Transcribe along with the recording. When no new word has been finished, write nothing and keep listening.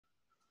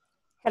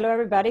Hello,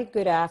 everybody.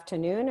 Good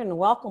afternoon, and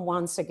welcome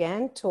once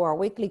again to our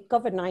weekly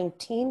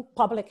COVID-19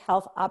 public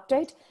health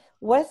update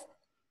with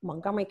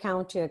Montgomery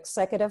County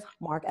Executive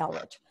Marc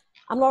Elrich.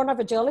 I'm Lorna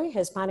Vigili,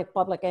 Hispanic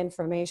Public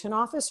Information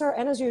Officer,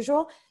 and as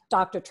usual,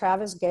 Dr.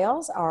 Travis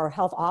Gayles, our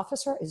health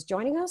officer, is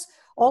joining us.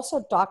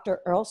 Also,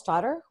 Dr. Earl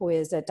Stoddard, who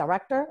is the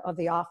Director of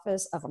the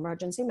Office of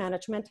Emergency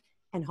Management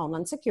and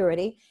Homeland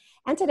Security.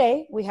 And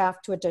today we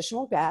have two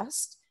additional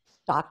guests.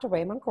 Dr.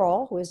 Raymond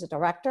Kroll, who is the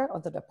Director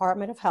of the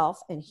Department of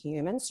Health and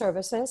Human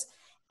Services,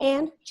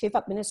 and Chief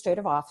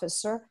Administrative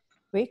Officer,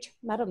 Rich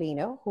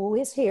Madalino, who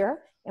is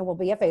here and will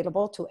be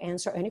available to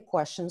answer any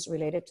questions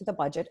related to the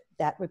budget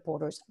that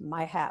reporters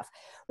might have.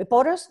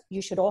 Reporters,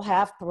 you should all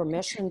have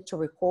permission to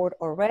record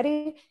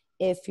already.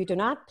 If you do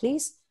not,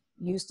 please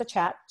use the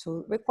chat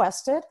to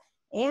request it.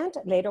 And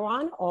later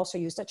on, also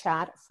use the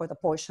chat for the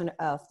portion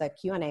of the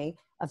Q&A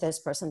of this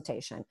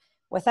presentation.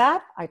 With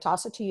that, I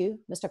toss it to you,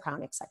 Mr.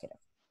 County Executive.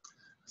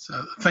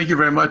 So thank you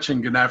very much,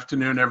 and good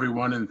afternoon,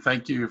 everyone, and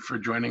thank you for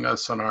joining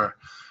us on our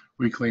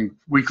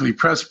weekly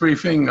press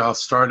briefing. I'll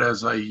start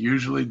as I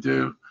usually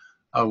do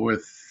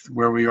with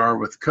where we are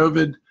with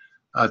COVID.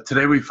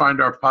 Today we find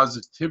our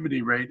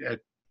positivity rate at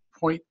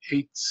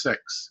 0.86,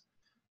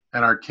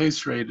 and our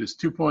case rate is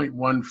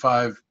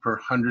 2.15 per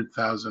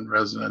 100,000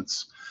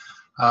 residents.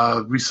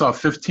 We saw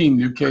 15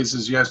 new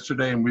cases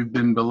yesterday, and we've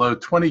been below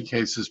 20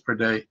 cases per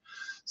day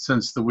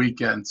since the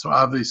weekend. So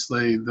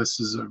obviously this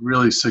is a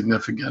really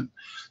significant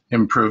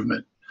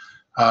improvement.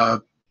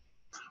 Our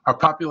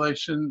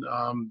population,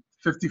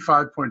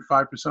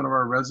 55.5% of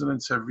our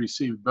residents have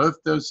received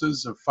both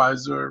doses of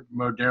Pfizer,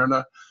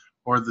 Moderna,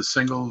 or the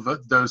single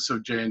dose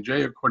of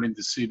J&J according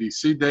to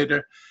CDC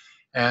data,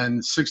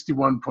 and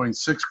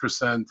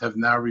 61.6% have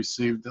now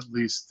received at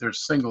least their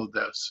single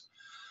dose.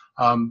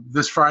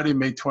 This Friday,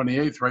 May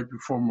 28th, right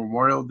before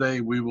Memorial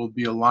Day, we will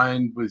be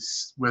aligned with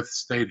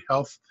state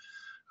health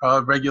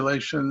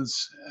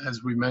regulations.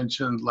 As we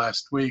mentioned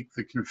last week,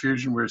 the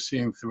confusion we're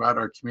seeing throughout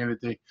our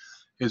community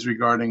is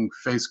regarding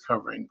face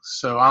coverings.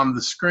 So on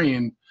the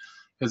screen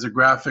is a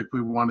graphic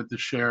we wanted to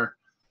share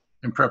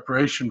in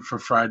preparation for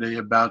Friday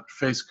about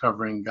face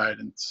covering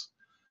guidance.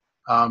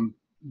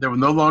 There will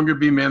no longer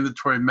be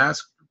mandatory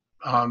masking,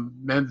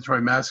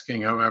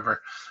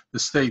 however. The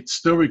state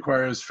still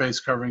requires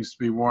face coverings to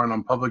be worn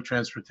on public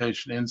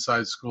transportation,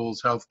 inside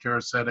schools,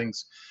 healthcare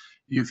settings,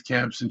 youth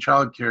camps, and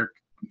childcare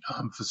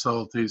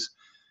facilities,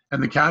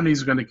 and the county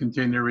is going to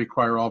continue to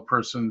require all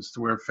persons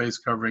to wear face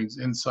coverings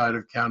inside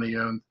of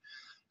county-owned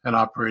and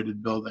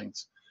operated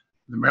buildings.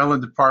 The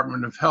Maryland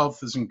Department of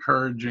Health is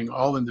encouraging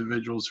all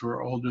individuals who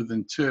are older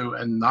than 2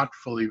 and not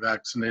fully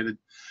vaccinated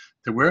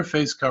to wear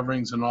face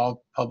coverings in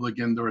all public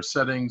indoor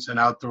settings and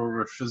outdoor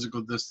where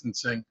physical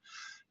distancing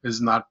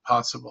is not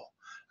possible,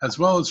 as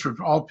well as for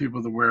all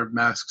people to wear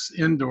masks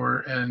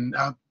indoors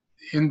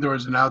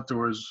and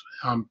outdoors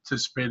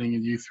participating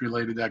in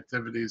youth-related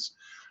activities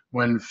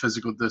when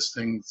physical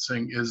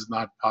distancing is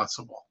not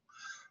possible.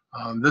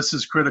 This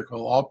is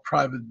critical. All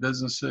private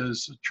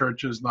businesses,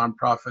 churches,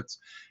 nonprofits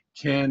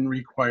can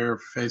require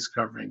face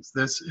coverings.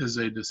 This is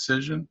a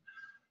decision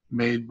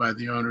made by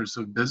the owners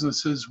of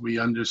businesses. We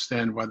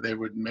understand why they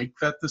would make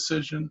that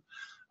decision.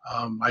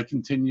 I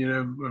continue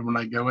to, when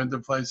I go into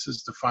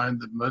places, to find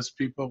that most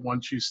people,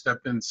 once you step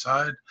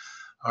inside,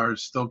 are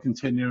still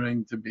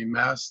continuing to be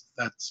masked.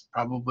 That's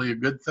probably a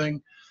good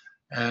thing.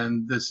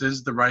 And this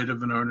is the right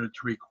of an owner to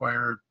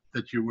require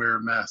that you wear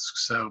a mask.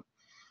 So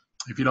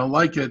if you don't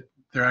like it,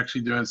 they're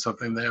actually doing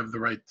something they have the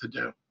right to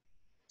do.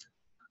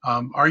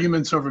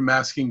 Arguments over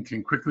masking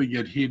can quickly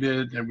get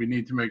heated, and we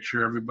need to make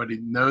sure everybody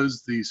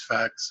knows these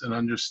facts and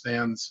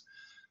understands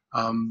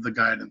the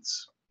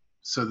guidance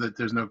so that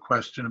there's no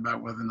question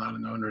about whether or not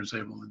an owner is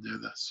able to do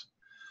this.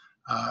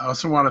 I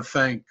also want to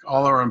thank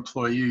all our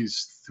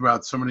employees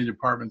throughout so many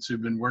departments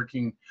who've been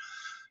working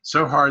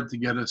so hard to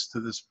get us to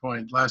this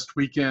point. Last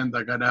weekend,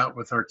 I got out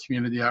with our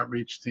community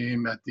outreach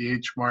team at the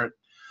H Mart,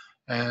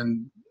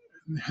 and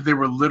they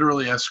were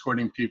literally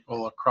escorting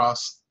people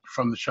across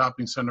from the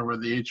shopping center where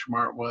the H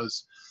Mart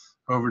was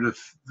over to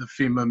the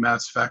FEMA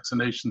mass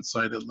vaccination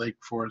site at Lake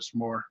Forest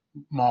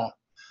Mall.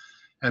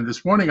 And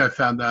this morning I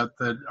found out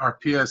that our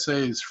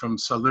PSAs from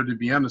Salud y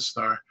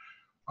Bienestar,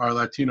 our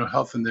Latino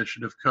Health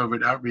Initiative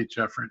COVID outreach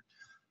effort,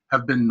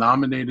 have been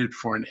nominated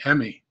for an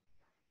Emmy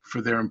for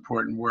their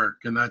important work.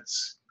 And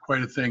that's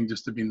quite a thing,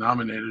 just to be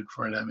nominated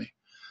for an Emmy.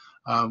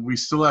 We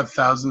still have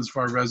thousands of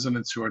our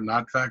residents who are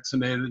not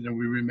vaccinated, and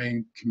we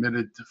remain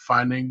committed to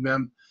finding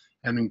them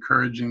and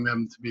encouraging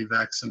them to be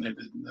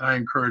vaccinated. And I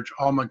encourage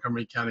all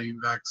Montgomery County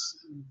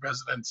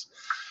residents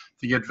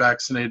to get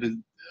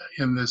vaccinated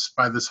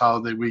by this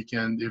holiday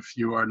weekend if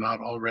you are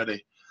not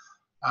already.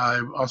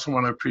 I also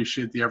want to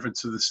appreciate the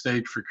efforts of the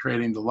state for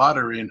creating the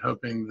lottery and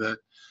hoping that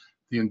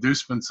the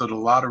inducements of the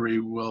lottery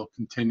will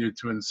continue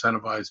to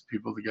incentivize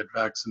people to get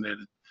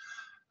vaccinated.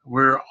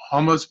 We're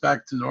almost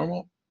back to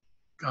normal,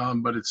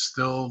 but it's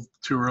still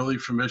too early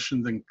for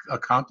mission to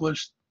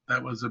accomplish.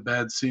 That was a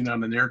bad scene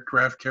on an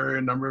aircraft carrier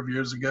a number of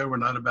years ago. We're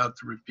not about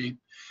to repeat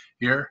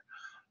here.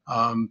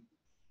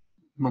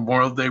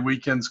 Memorial Day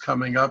weekend's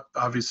coming up.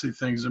 Obviously,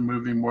 things are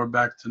moving more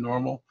back to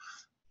normal,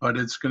 but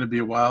it's going to be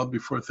a while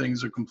before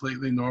things are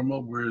completely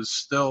normal. We're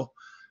still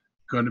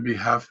going to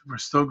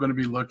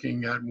be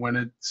looking at when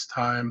it's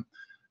time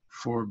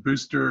for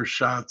booster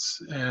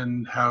shots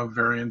and how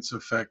variants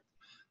affect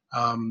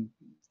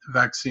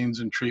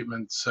vaccines and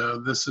treatment. So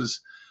this is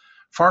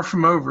far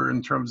from over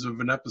in terms of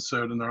an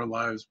episode in our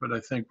lives, but I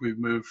think we've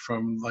moved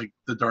from like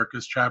the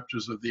darkest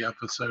chapters of the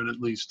episode,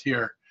 at least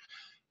here.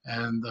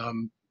 And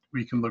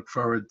we can look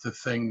forward to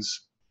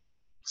things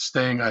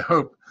staying, I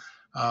hope,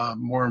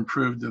 more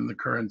improved in the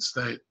current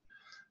state.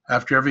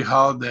 After every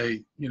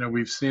holiday,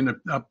 we've seen an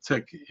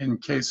uptick in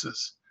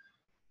cases.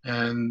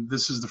 And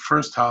this is the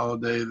first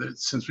holiday that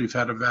since we've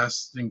had a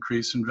vast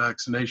increase in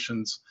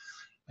vaccinations,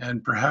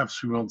 and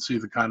perhaps we won't see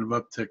the kind of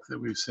uptick that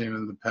we've seen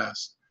in the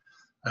past.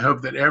 I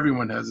hope that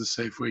everyone has a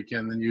safe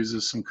weekend and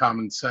uses some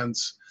common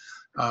sense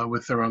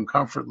with their own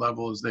comfort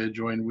level as they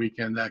join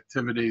weekend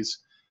activities.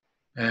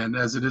 And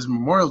as it is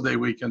Memorial Day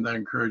weekend, I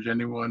encourage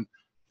anyone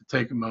to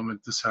take a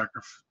moment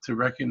to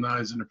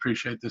recognize and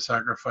appreciate the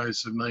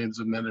sacrifice of millions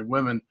of men and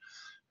women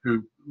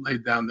who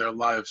laid down their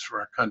lives for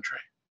our country.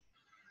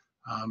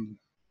 I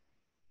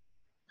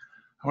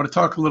want to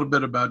talk a little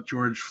bit about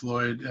George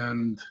Floyd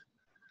and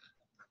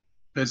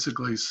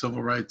basically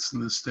civil rights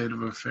and the state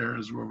of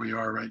affairs where we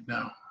are right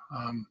now.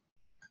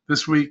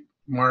 This week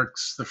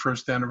marks the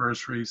first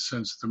anniversary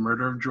since the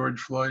murder of George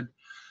Floyd.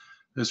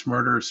 This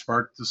murder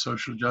sparked the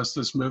social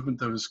justice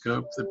movement of a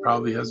scope that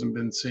probably hasn't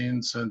been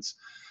seen since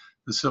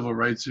the civil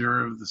rights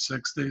era of the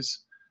 60s.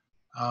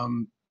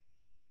 I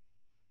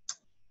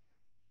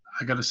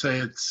got to say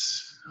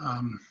it's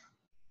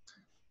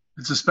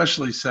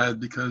especially sad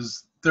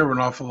because there were an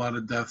awful lot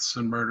of deaths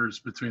and murders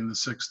between the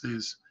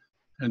 60s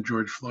and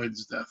George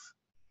Floyd's death.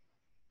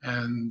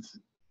 And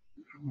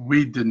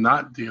we did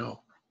not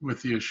deal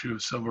with the issue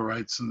of civil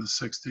rights in the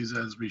 60s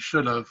as we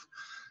should have.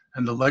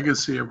 And the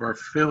legacy of our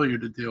failure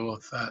to deal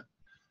with that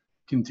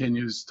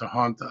continues to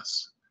haunt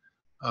us.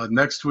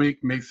 Next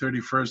week, May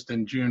 31st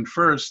and June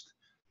 1st,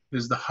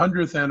 is the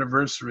 100th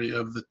anniversary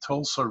of the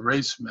Tulsa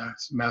Race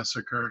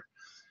Massacre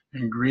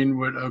in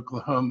Greenwood,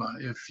 Oklahoma.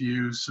 If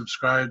you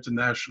subscribe to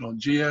National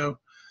Geo,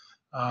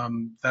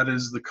 that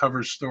is the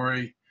cover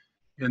story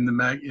in the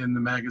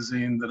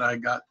magazine that I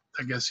got,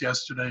 I guess,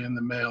 yesterday in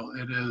the mail.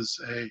 It is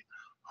a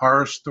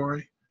horror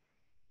story.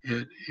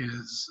 It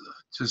is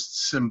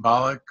just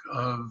symbolic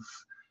of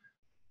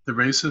the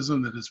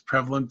racism that is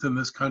prevalent in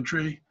this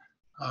country.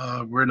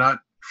 We're not,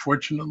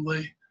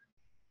 fortunately,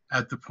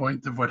 at the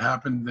point of what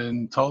happened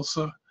in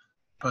Tulsa,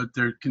 but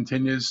there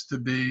continues to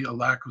be a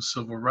lack of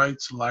civil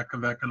rights, a lack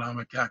of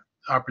economic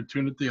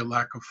opportunity, a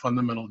lack of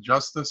fundamental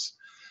justice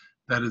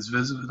that is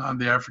visited on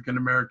the African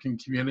American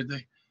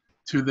community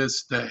to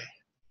this day.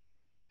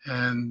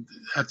 And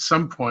at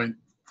some point,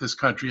 this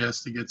country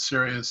has to get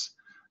serious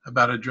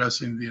about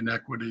addressing the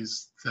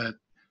inequities that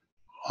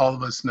all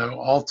of us know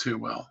all too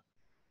well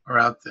are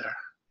out there.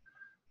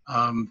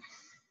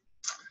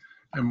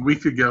 And a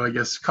week ago, I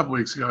guess a couple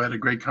weeks ago, I had a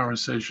great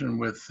conversation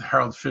with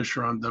Harold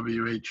Fisher on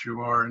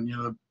WHUR. And,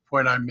 the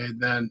point I made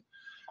then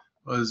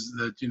was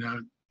that,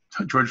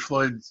 George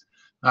Floyd's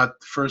not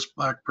the first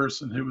Black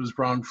person who was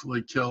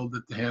wrongfully killed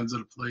at the hands of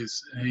the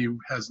police. And he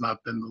has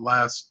not been the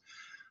last.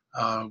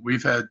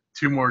 We've had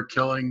 2 more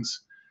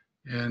killings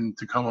in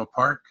Tacoma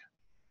Park,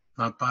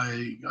 not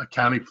by a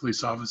county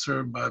police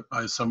officer, but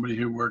by somebody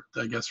who worked,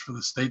 I guess, for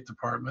the State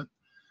Department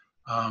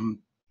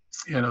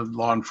in a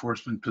law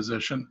enforcement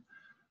position.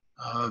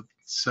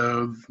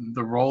 So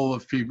the role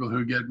of people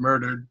who get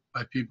murdered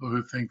by people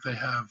who think they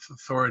have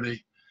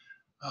authority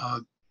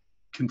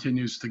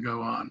continues to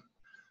go on.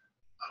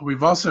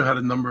 We've also had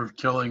a number of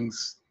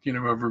killings,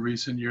 over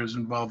recent years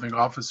involving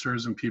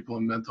officers and people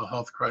in mental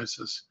health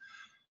crisis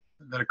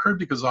that occurred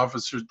because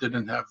officers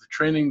didn't have the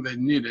training they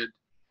needed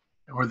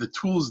or the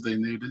tools they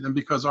needed, and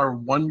because our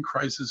one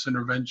crisis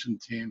intervention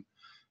team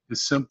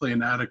is simply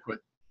inadequate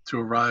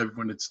to arrive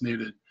when it's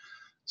needed.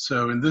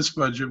 So in this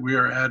budget, we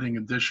are adding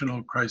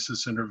additional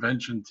crisis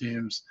intervention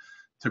teams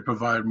to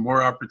provide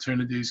more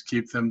opportunities,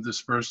 keep them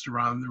dispersed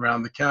around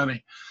the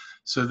county,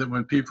 so that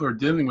when people are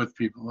dealing with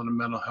people in a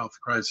mental health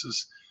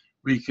crisis,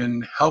 we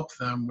can help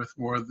them with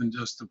more than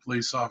just a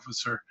police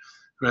officer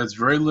who has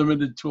very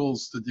limited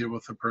tools to deal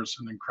with a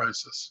person in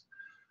crisis.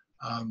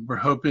 We're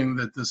hoping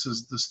that this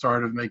is the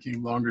start of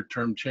making longer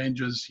term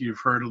changes. You've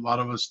heard a lot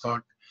of us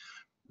talk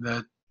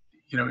that,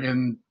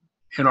 in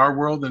our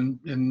world and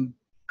in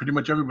pretty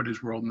much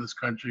everybody's world in this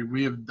country,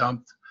 we have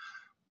dumped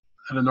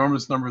an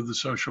enormous number of the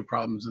social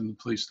problems in the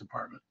police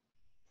department.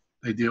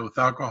 They deal with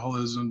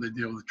alcoholism, they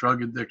deal with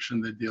drug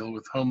addiction, they deal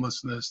with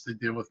homelessness, they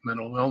deal with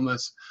mental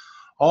illness,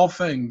 all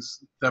things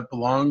that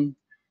belong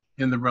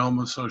in the realm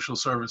of social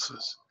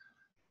services.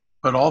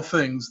 But all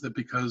things that,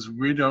 because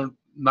we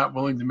not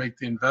willing to make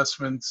the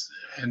investments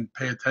and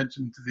pay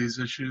attention to these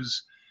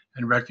issues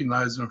and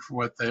recognize them for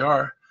what they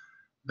are,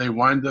 they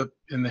wind up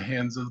in the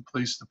hands of the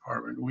police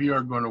department. We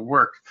are going to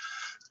work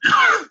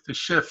to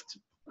shift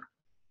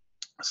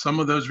some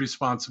of those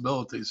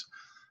responsibilities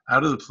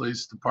out of the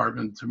police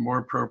department to more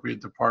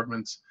appropriate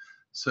departments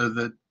so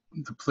that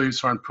the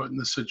police aren't put in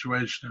the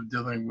situation of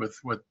dealing with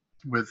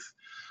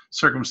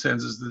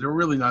circumstances that are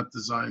really not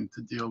designed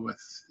to deal with.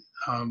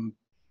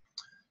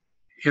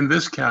 In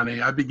this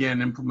county, I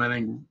began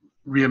implementing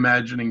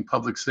reimagining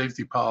public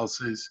safety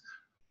policies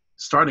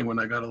starting when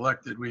I got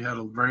elected. We had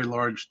a very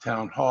large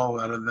town hall.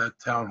 Out of that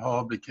town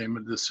hall became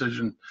a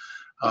decision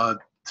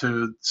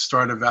to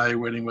start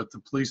evaluating what the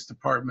police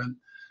department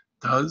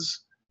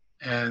does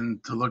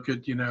and to look at,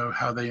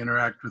 how they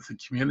interact with the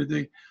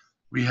community.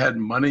 We had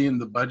money in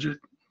the budget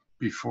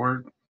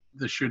before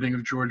the shooting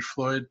of George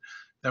Floyd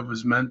that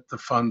was meant to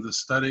fund the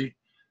study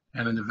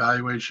and an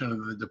evaluation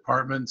of the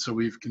department. So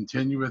we've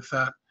continued with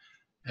that.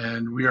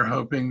 And we are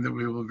hoping that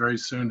we will very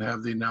soon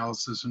have the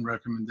analysis and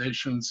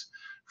recommendations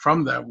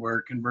from that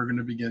work, and we're going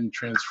to begin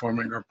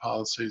transforming our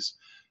policies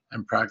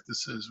and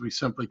practices. We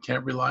simply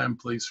can't rely on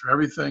police for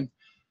everything,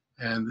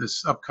 and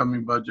this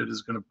upcoming budget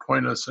is going to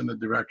point us in a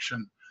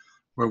direction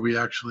where we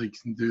actually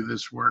can do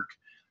this work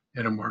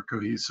in a more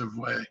cohesive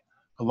way.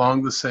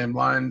 Along the same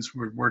lines,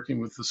 we're working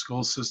with the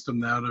school system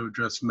now to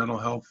address mental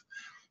health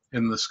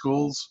in the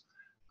schools,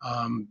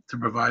 to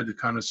provide the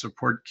kind of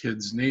support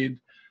kids need.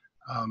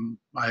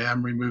 I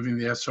am removing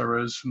the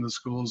SROs from the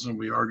schools, and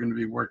we are going to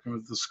be working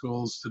with the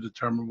schools to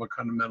determine what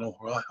kind of mental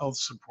health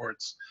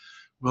supports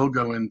will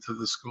go into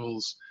the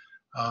schools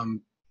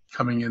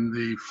coming in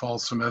the fall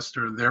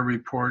semester. Our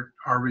report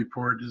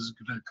is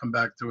going to come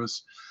back to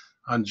us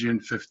on June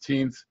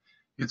 15th.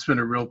 It's been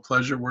a real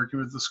pleasure working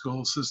with the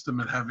school system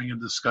and having a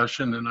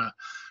discussion and a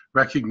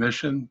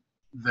recognition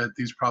that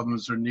these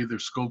problems are neither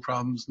school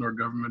problems nor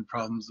government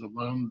problems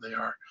alone. They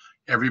are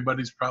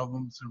everybody's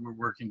problems, and we're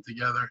working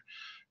together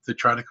to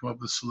try to come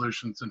up with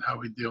solutions and how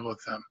we deal with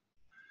them.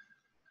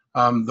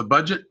 The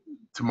budget,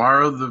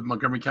 tomorrow, the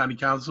Montgomery County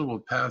Council will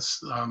pass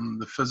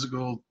the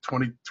fiscal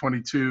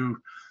 2022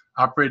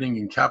 operating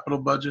and capital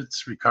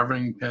budgets,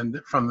 recovering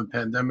from the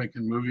pandemic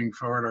and moving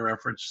forward our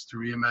efforts to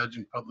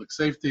reimagine public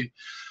safety,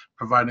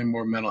 providing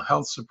more mental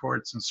health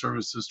supports and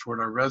services toward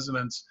our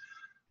residents.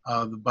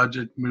 The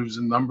budget moves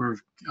a number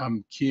of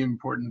key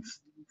important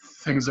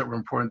things that were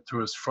important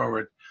to us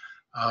forward.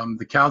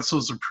 The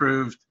council's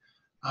approved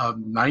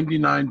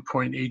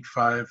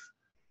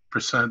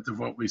 99.85% of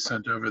what we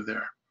sent over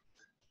there.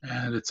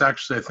 And it's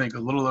actually, I think, a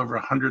little over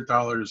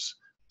 $100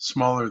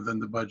 smaller than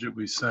the budget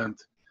we sent.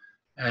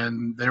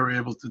 And they were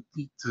able to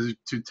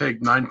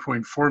take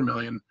 9.4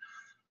 million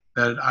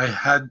that I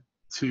had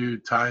to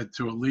tie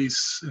to a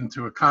lease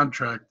into a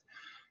contract.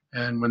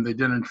 And when they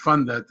didn't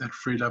fund that, that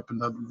freed up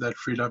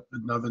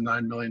another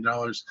 $9 million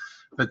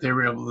that they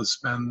were able to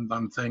spend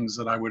on things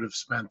that I would have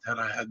spent had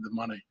I had the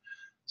money.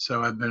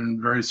 So I've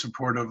been very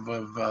supportive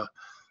of the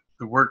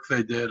work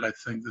they did. I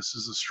think this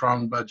is a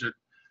strong budget.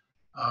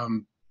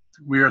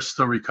 We are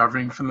still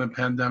recovering from the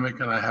pandemic,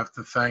 and I have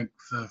to thank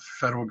the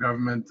federal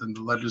government and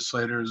the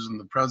legislators and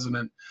the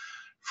president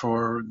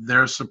for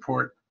their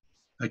support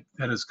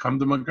that has come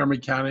to Montgomery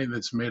County,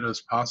 that's made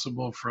us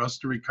possible for us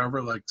to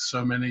recover, like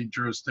so many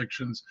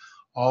jurisdictions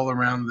all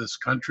around this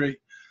country.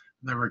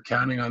 They were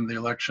counting on the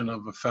election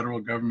of a federal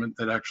government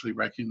that actually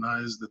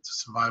recognized that the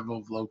survival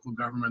of local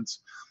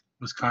governments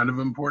was kind of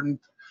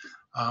important.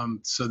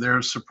 So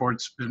their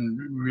support's been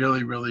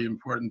really, really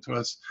important to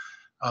us.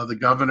 The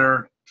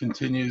governor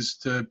continues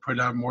to put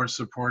out more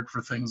support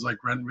for things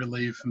like rent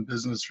relief and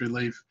business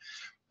relief.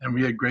 And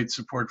we had great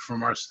support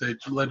from our state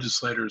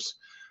legislators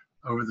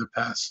over the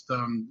past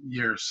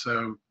year.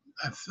 So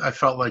I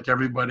felt like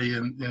everybody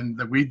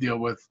that we deal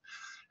with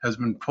has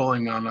been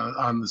pulling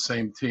on the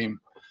same team.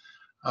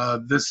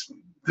 This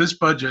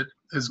budget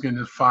is going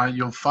to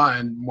you'll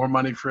find more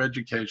money for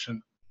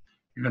education.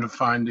 You're going to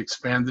find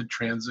expanded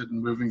transit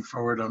and moving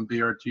forward on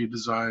BRT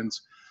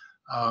designs.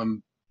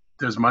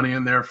 There's money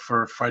in there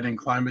for fighting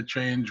climate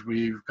change.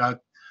 We've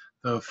got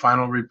the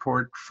final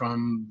report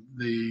from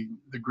the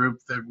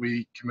group that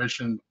we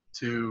commissioned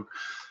to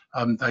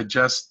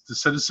digest the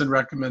citizen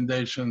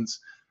recommendations.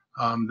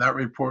 That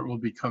report will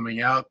be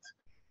coming out.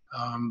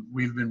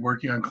 We've been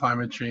working on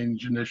climate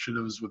change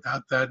initiatives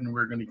without that, and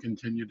we're going to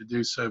continue to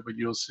do so, but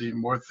you'll see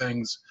more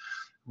things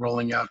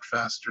rolling out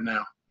faster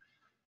now.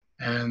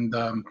 And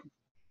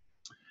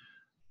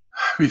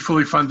we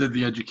fully funded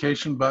the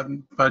education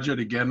budget,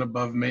 again,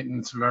 above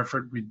maintenance of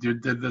effort. We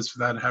did this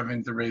without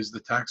having to raise the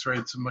tax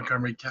rates in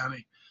Montgomery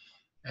County.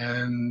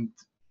 And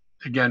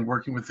again,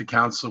 working with the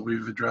council,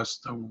 we've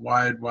addressed a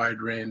wide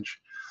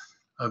range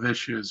of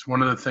issues.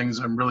 One of the things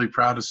I'm really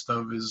proudest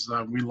of is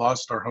we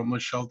lost our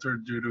homeless shelter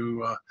due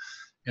to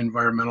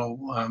environmental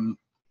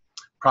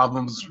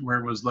problems where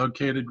it was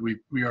located.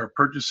 We are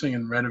purchasing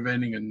and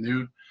renovating a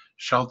new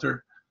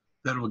shelter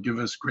that will give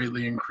us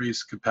greatly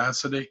increased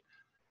capacity.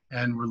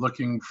 And we're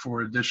looking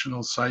for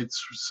additional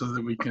sites so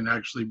that we can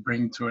actually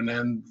bring to an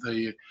end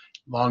the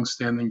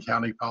longstanding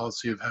county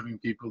policy of having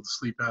people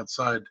sleep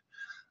outside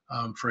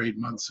for 8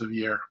 months of the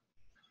year.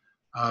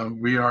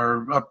 We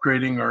are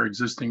upgrading our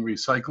existing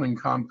recycling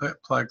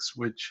complex,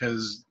 which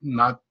has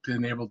not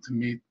been able to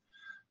meet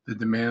the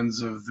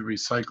demands of the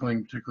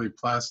recycling, particularly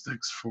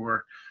plastics,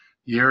 for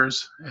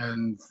years,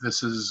 and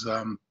this is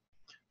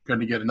going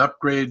to get an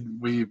upgrade.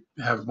 We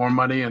have more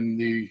money in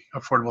the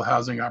Affordable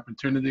Housing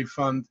Opportunity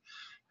Fund,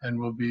 and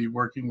we'll be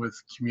working with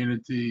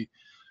community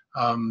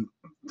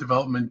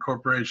development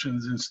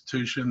corporations,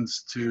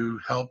 institutions to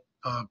help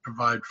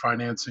provide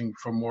financing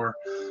for more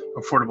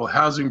affordable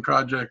housing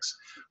projects.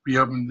 We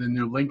opened the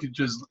new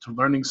Linkages to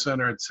Learning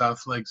Center at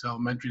South Lakes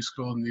Elementary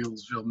School and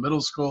Needlesville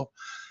Middle School,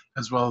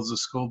 as well as a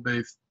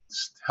school-based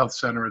health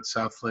center at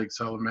South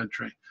Lakes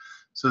Elementary.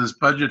 So this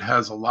budget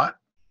has a lot.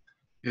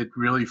 It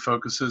really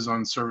focuses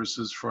on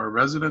services for our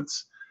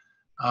residents.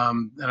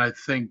 And I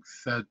think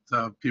that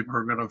people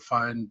are going to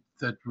find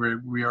that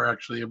we are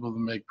actually able to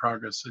make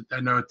progress.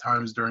 I know at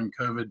times during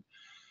COVID,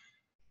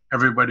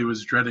 everybody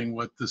was dreading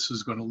what this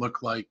is going to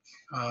look like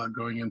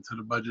going into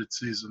the budget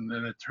season.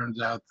 And it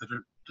turns out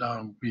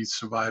that we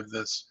survived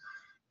this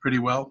pretty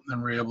well,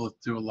 and we're able to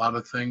do a lot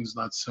of things,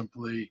 not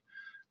simply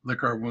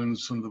lick our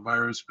wounds from the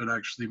virus, but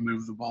actually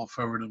move the ball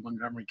forward in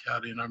Montgomery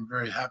County. And I'm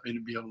very happy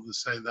to be able to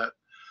say that.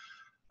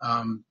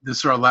 This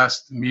is our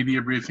last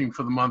media briefing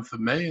for the month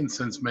of May, and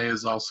since May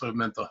is also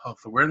Mental Health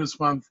Awareness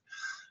Month,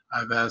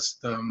 I've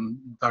asked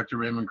Dr.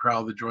 Raymond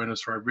Crowell to join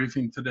us for our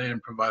briefing today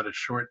and provide a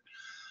short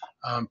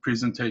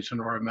presentation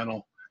of our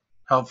mental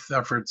health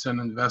efforts and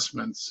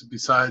investments.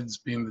 Besides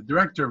being the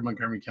director of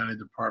Montgomery County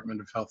Department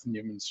of Health and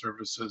Human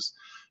Services,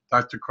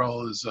 Dr.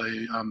 Crowell is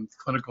a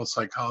clinical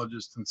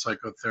psychologist and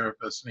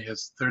psychotherapist, and he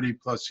has 30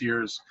 plus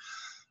years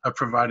of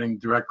providing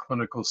direct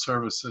clinical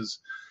services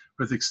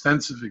with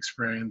extensive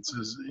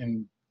experiences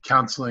in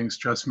counseling,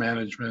 stress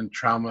management,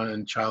 trauma,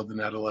 and child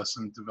and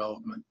adolescent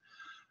development.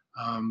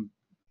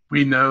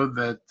 We know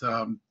that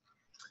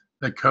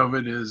that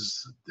COVID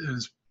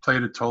is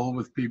played a toll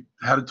with people,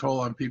 had a toll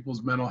on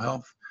people's mental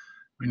health.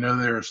 We know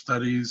there are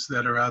studies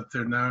that are out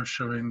there now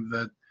showing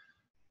that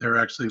there are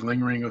actually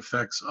lingering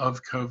effects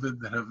of COVID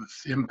that have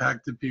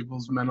impacted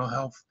people's mental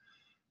health,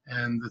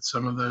 and that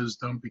some of those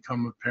don't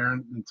become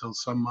apparent until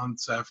some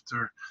months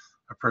after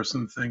a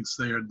person thinks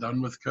they are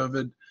done with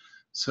COVID.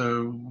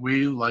 So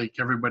we, like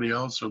everybody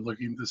else, are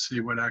looking to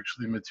see what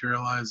actually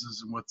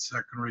materializes and what's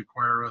that going to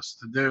require us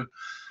to do.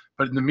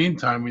 But in the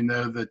meantime, we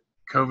know that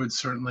COVID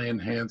certainly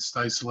enhanced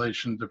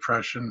isolation,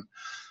 depression,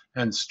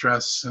 and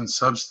stress, and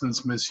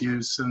substance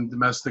misuse, and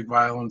domestic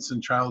violence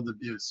and child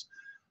abuse.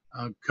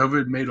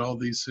 COVID made all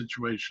these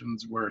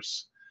situations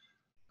worse.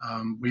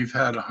 We've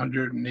had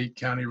 108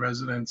 county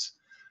residents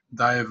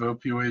die of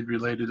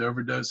opioid-related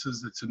overdoses.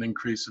 That's an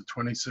increase of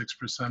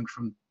 26%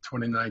 from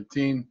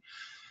 2019.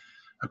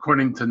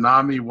 According to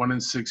NAMI, 1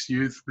 in 6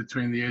 youth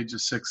between the ages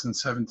of 6 and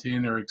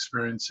 17 are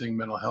experiencing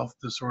mental health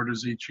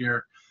disorders each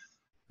year.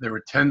 There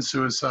were 10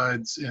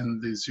 suicides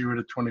in the 0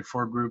 to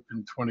 24 group in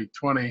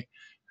 2020,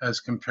 as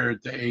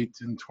compared to 8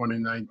 in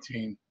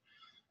 2019.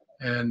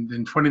 And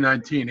in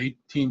 2019,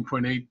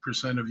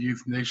 18.8% of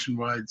youth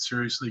nationwide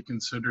seriously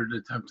considered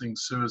attempting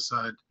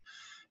suicide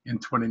in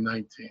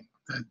 2019.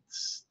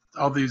 That's,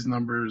 all these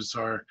numbers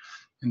are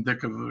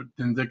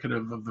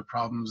indicative of the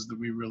problems that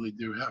we really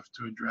do have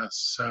to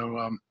address. So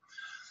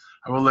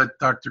I will let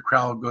Dr.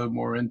 Crowell go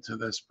more into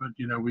this, but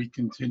we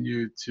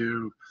continue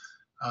to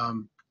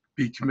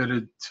be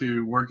committed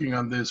to working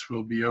on this.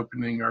 We'll be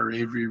opening our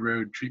Avery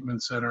Road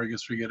Treatment Center. I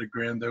guess we get a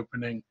grand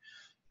opening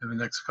in the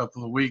next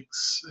couple of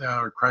weeks.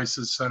 Our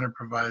crisis center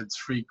provides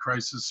free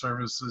crisis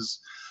services,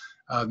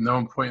 no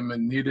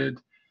appointment needed.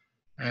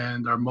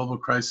 And our mobile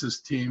crisis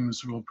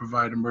teams will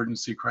provide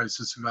emergency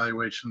crisis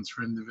evaluations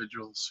for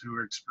individuals who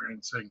are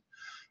experiencing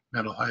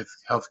mental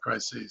health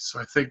crises.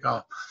 So I think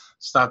I'll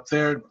stop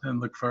there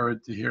and look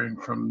forward to hearing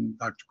from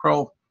Dr.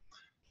 Kroll.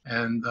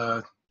 And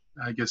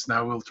I guess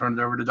now we'll turn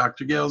it over to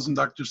Dr. Gayles and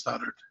Dr.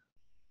 Stoddard.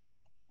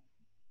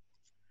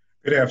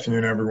 Good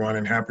afternoon, everyone,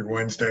 and happy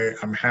Wednesday.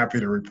 I'm happy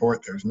to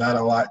report there's not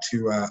a lot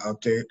to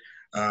update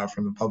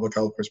from the public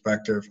health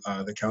perspective.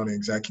 The county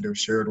executive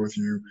shared with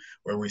you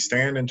where we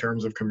stand in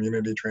terms of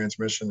community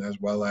transmission, as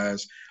well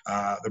as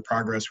the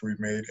progress we've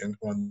made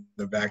on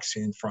the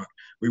vaccine front.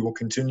 We will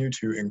continue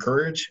to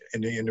encourage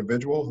any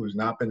individual who's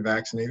not been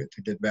vaccinated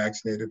to get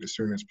vaccinated as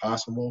soon as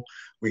possible.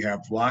 We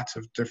have lots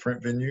of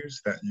different venues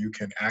that you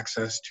can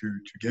access to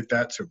get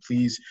that. So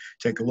please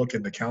take a look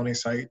at the county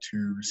site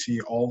to see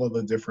all of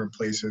the different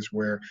places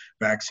where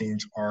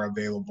vaccines are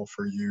available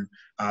for you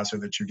so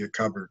that you get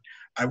covered.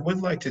 I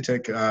would like to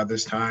take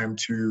this time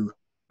to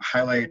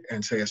highlight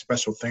and say a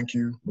special thank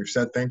you. We've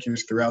said thank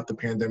yous throughout the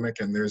pandemic,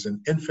 and there's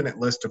an infinite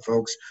list of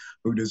folks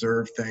who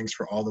deserve thanks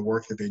for all the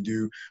work that they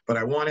do. But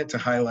I wanted to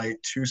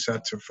highlight 2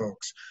 sets of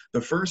folks.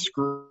 The first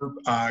group,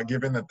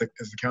 given that,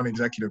 as the county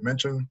executive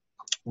mentioned,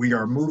 we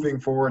are moving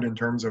forward in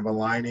terms of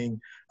aligning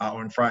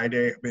on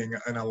Friday, being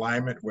in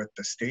alignment with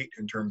the state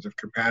in terms of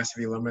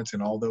capacity limits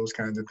and all those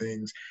kinds of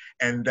things.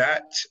 And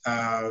that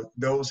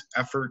those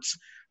efforts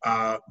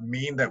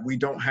mean that we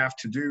don't have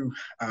to do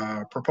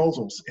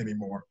proposals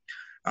anymore.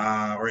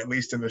 or at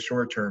least in the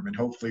short term, and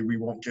hopefully we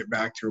won't get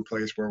back to a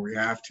place where we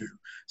have to.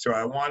 So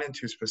I wanted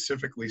to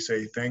specifically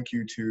say thank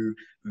you to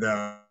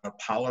the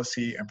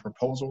policy and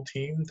proposal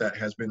team that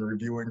has been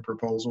reviewing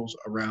proposals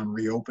around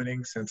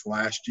reopening since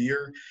last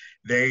year.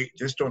 They,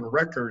 just on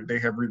record, they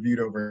have reviewed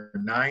over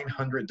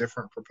 900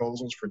 different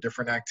proposals for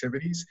different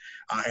activities.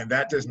 And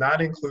that does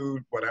not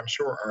include what I'm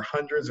sure are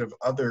hundreds of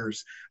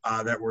others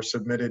that were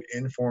submitted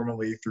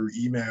informally through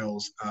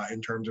emails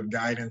in terms of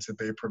guidance that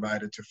they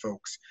provided to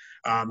folks.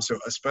 So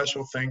a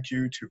special thank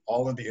you to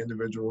all of the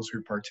individuals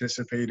who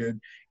participated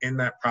in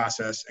that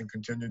process and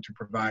continue to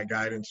provide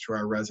guidance to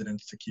our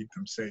residents to keep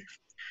them safe.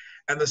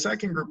 And the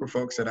second group of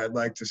folks that I'd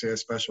like to say a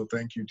special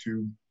thank you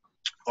to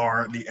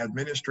are the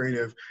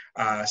administrative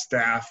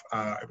staff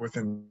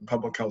within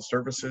public health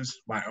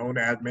services, my own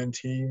admin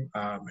team,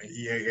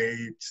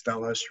 EAA,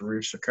 Stella,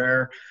 Sharif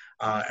Shakir,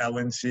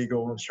 Ellen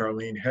Siegel,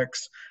 Charlene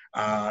Hicks,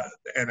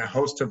 and a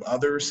host of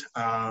others,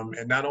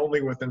 and not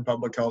only within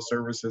public health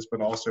services,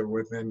 but also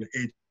within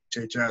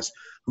HHS,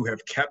 who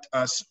have kept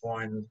us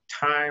on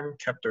time,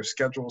 kept our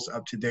schedules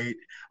up to date,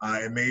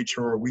 and made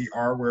sure we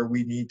are where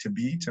we need to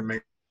be to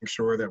make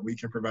sure that we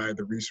can provide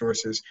the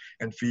resources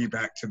and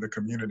feedback to the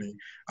community,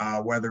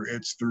 whether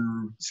it's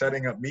through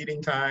setting up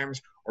meeting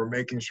times or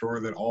making sure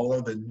that all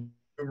of the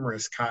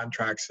numerous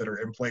contracts that are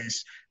in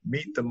place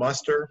meet the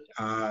muster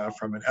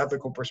from an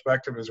ethical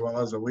perspective as well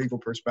as a legal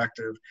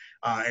perspective,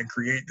 and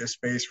create this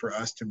space for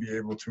us to be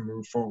able to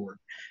move forward.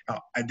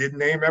 Now, I didn't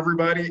name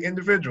everybody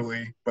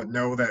individually, but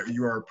know that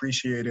you are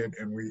appreciated,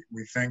 and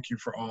we thank you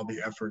for all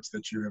the efforts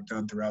that you have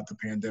done throughout the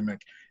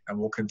pandemic, and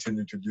will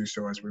continue to do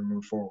so as we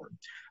move forward.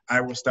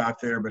 I will stop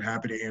there, but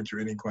happy to answer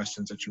any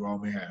questions that you all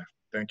may have.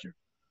 Thank you.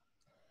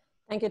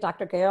 Thank you,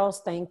 Dr. Gayles.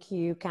 Thank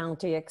you,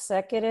 County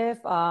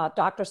Executive.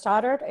 Dr.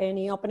 Stoddard,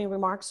 any opening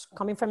remarks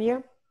coming from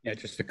you? Yeah,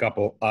 just a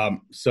couple.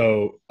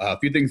 So a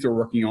few things we're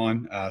working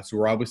on. So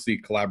we're obviously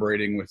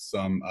collaborating with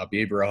some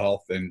behavioral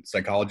health and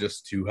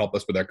psychologists to help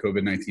us with our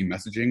COVID-19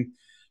 messaging,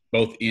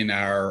 both in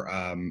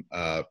our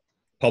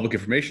public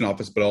information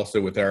office, but also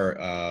with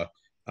our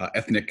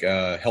ethnic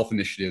health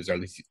initiatives, our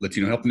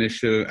Latino health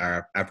initiative,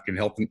 our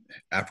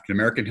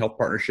African-American health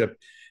partnership,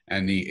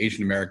 and the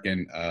Asian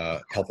American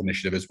Health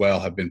Initiative as well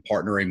have been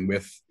partnering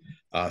with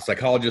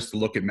psychologists to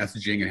look at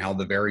messaging and how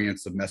the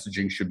variants of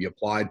messaging should be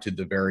applied to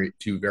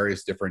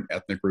various different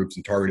ethnic groups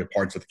and targeted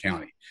parts of the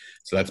county.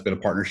 So that's been a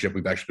partnership.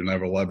 We've actually been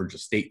able to leverage a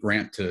state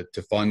grant to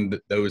fund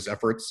those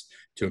efforts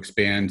to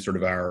expand sort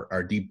of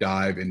our deep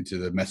dive into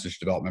the message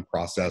development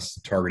process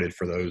targeted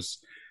for those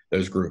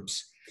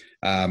groups.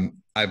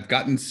 We've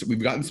gotten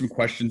some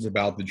questions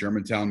about the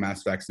Germantown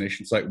mass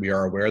vaccination site. We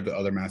are aware that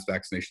other mass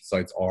vaccination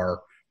sites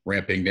are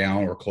ramping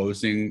down or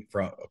closing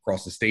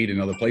across the state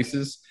and other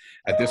places.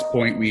 At this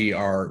point,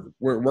 we're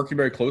working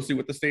very closely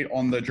with the state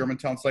on the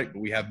Germantown site, but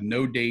we have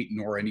no date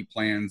nor any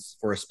plans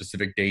for a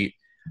specific date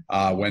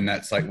when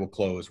that site will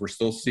close. We're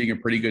still seeing a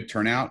pretty good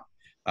turnout.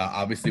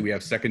 Obviously, we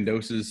have second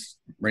doses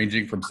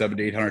ranging from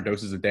 700 to 800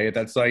 doses a day at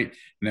that site.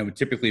 And then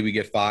typically we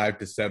get 500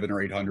 to 700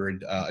 or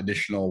 800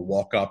 additional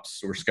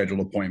walk-ups or scheduled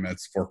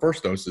appointments for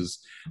first doses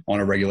on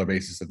a regular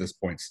basis at this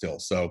point still.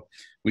 So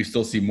we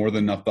still see more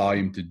than enough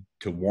volume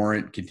to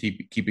warrant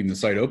keeping the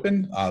site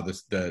open.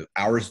 The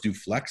hours do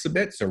flex a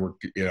bit. So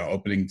we're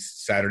opening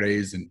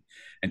Saturdays and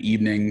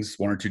evenings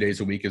 1 or 2 days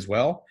a week as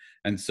well.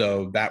 And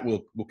so that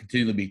will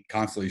continue to be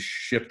constantly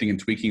shifting and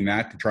tweaking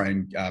that to try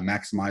and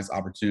maximize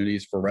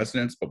opportunities for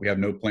residents. But we have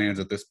no plans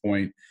at this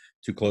point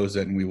to close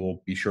it, and we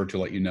will be sure to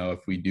let you know if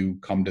we do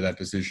come to that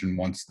decision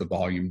once the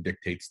volume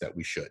dictates that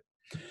we should.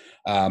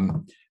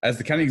 As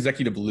the county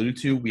executive alluded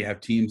to, we have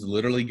teams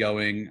literally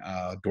going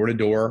door to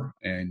door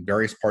in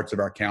various parts of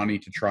our county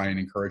to try and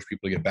encourage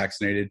people to get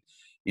vaccinated.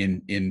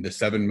 In the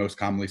 7 most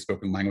commonly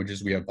spoken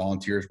languages, we have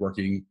volunteers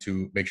working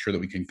to make sure that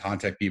we can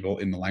contact people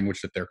in the language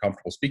that they're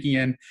comfortable speaking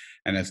in.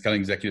 And as county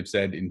executive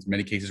said, in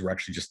many cases, we're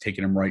actually just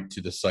taking them right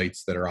to the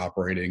sites that are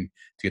operating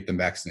to get them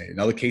vaccinated. In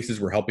other cases,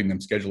 we're helping them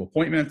schedule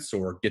appointments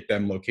or get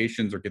them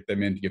locations or get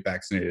them in to get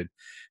vaccinated.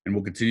 And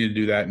we'll continue to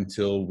do that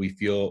until we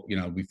feel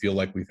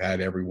like we've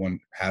had everyone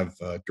have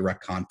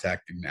direct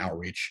contact and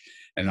outreach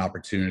and an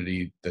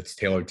opportunity that's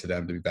tailored to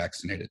them to be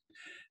vaccinated.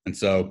 And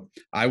so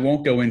I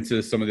won't go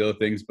into some of the other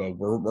things, but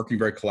we're working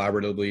very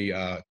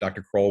collaboratively.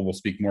 Dr. Kroll will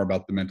speak more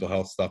about the mental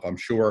health stuff, I'm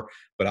sure.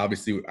 But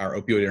obviously, our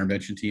opioid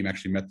intervention team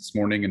actually met this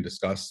morning and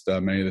discussed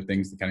many of the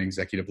things the county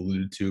executive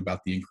alluded to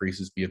about the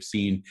increases we have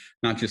seen,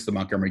 not just in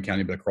Montgomery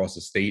County, but across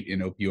the state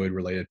in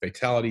opioid-related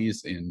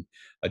fatalities, in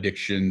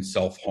addiction,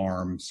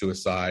 self-harm,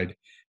 suicide,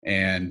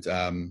 and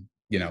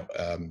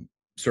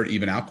sort of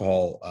even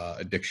alcohol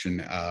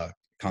addiction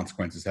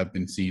consequences have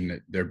been seen. That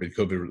there have been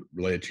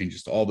COVID-related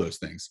changes to all those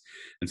things.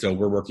 And so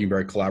we're working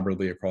very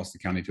collaboratively across the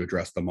county to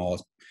address them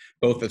all,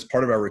 both as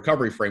part of our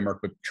recovery framework,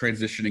 but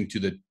transitioning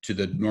to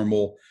the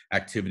normal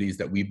activities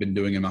that we've been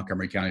doing in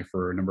Montgomery County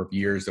for a number of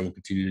years that we'll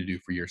continue to do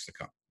for years to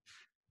come.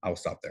 I will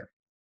stop there.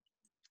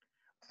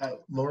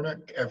 Lorna,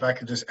 if I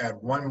could just add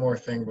one more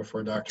thing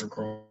before Dr.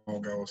 Kroll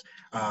goes.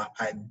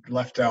 I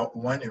left out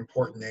one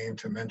important name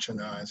to mention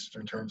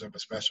in terms of a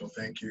special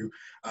thank you.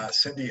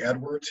 Cindy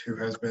Edwards, who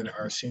has been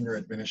our senior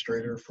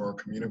administrator for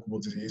communicable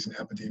disease and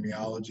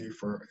epidemiology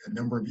for a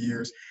number of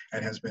years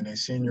and has been a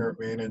senior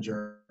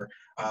manager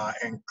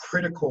and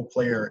critical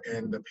player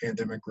in the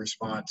pandemic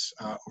response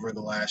over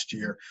the last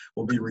year,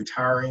 will be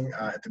retiring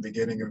at the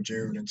beginning of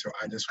June. And so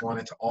I just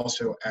wanted to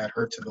also add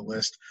her to the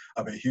list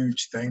of a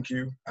huge thank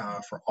you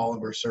for all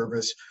of her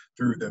service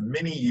through the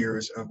many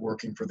years of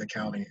working for the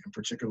county and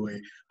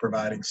particularly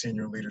providing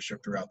senior leadership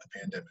throughout the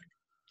pandemic.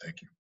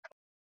 Thank you.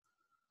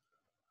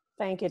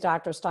 Thank you,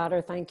 Dr.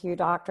 Stoddard. Thank you,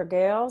 Dr.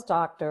 Gayles.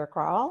 Dr.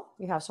 Earl,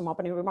 you have some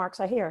opening remarks,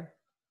 I hear.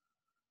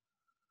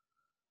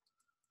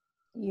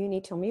 You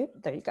need to mute.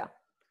 There you go.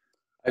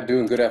 I do,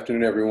 and good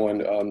afternoon,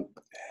 everyone. I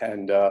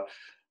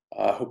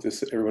hope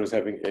everyone is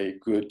having a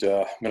good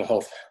mental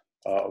health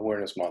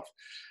awareness month.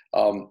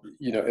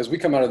 As we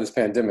come out of this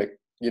pandemic,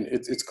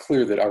 it's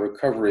clear that our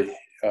recovery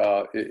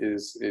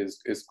is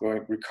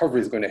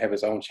going to have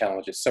its own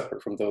challenges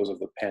separate from those of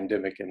the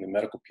pandemic and the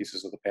medical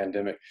pieces of the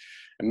pandemic.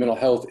 And mental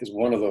health is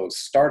one of those,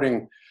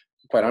 starting,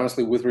 quite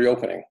honestly, with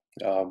reopening.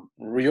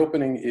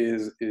 Reopening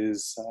is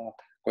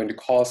going to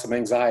cause some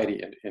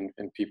anxiety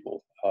in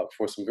people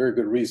for some very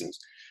good reasons.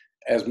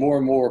 As more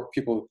and more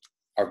people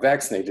are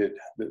vaccinated,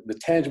 the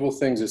tangible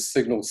things that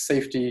signal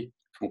safety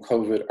from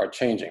COVID are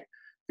changing.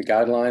 The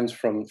guidelines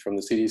from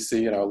the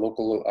CDC and our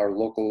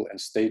local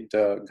and state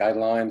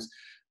guidelines,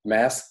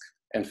 mask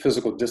and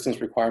physical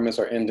distance requirements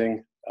are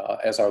ending,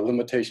 as our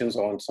limitations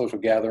on social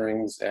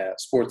gatherings,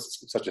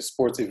 sports such as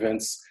sports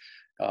events,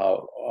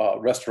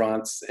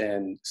 restaurants,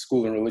 and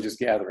school and religious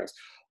gatherings.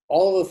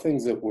 All of the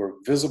things that were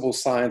visible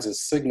signs and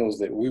signals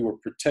that we were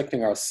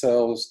protecting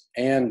ourselves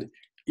and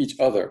each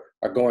other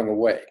are going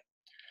away.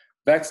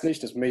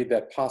 Vaccination has made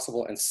that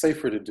possible and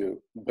safer to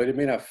do, but it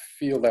may not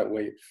feel that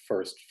way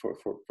first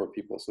for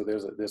people. So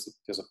there's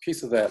a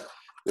piece of that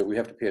we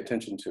have to pay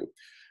attention to.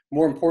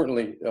 More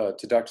importantly,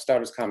 to Dr.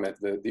 Stoddard's comment,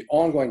 the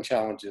ongoing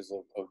challenges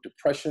of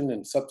depression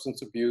and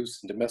substance abuse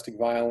and domestic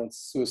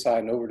violence, suicide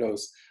and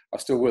overdose are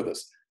still with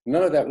us.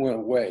 None of that went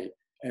away,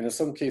 and in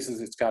some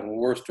cases it's gotten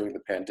worse during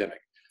the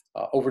pandemic.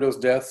 Overdose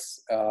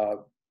deaths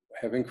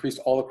have increased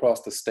all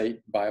across the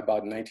state by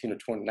about 19%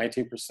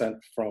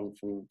 from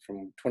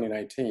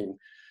 2019.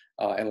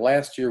 And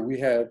last year we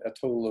had a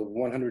total of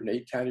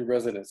 108 county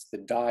residents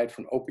that died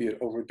from opiate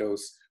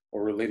overdose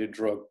or related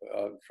drug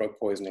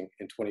poisoning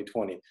in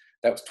 2020.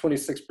 That was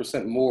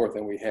 26% more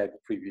than we had the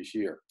previous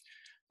year.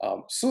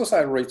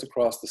 Suicide rates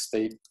across the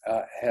state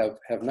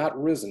have not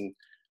risen,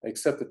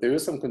 except that there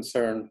is some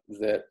concern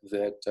that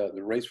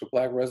the rates for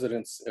Black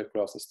residents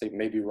across the state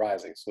may be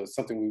rising. So it's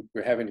something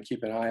we're having to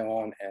keep an eye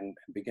on and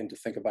begin to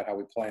think about how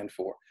we plan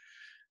for.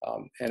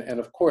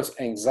 And of course,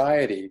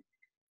 anxiety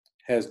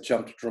has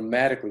jumped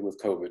dramatically with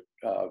COVID,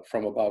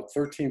 from about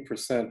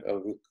 13%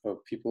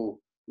 of people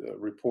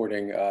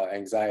reporting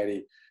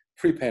anxiety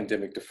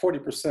pre-pandemic to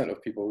 40%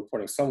 of people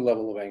reporting some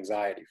level of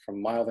anxiety,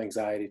 from mild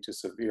anxiety to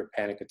severe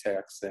panic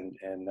attacks and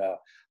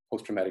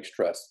post-traumatic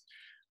stress.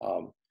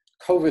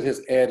 COVID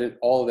has added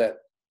all of that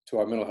to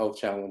our mental health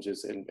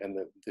challenges, and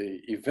the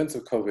events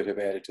of COVID have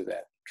added to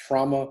that.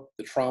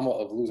 The trauma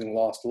of losing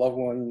lost loved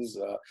ones,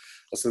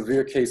 a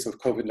severe case of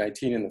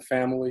COVID-19 in the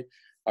family,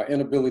 our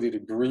inability to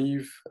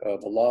grieve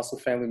the loss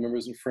of family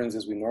members and friends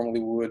as we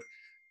normally would,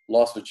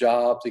 loss of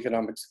jobs,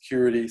 economic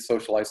security,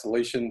 social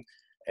isolation,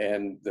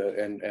 and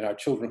our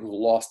children who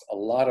lost a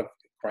lot of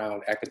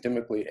ground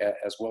academically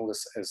as well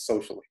as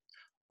socially.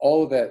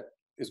 All of that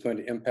is going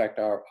to impact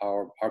our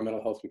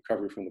mental health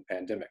recovery from the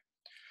pandemic.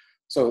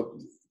 So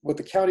what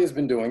the county has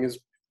been doing is,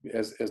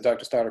 as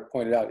Dr. Stoddard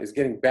pointed out, is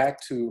getting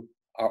back to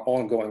our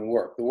ongoing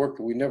work, the work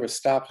that we never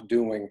stopped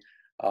doing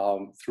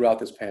throughout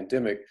this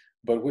pandemic,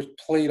 but which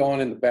played on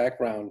in the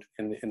background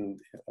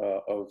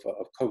of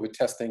COVID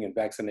testing and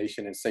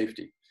vaccination and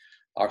safety.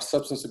 Our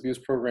substance abuse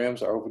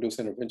programs, our overdose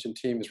intervention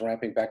team is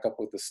ramping back up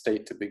with the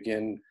state to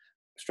begin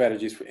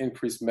strategies for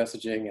increased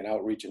messaging and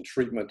outreach and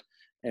treatment,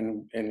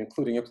 and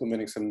including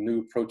implementing some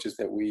new approaches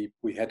that we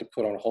had to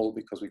put on hold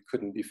because we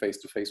couldn't be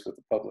face-to-face with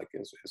the public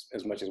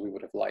as much as we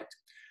would have liked.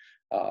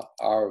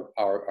 For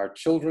our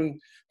children,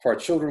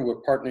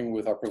 we're partnering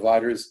with our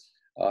providers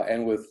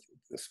and with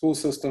the school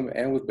system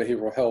and with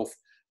behavioral health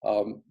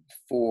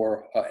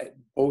for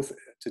both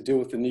to deal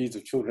with the needs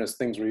of children as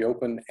things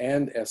reopen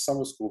and as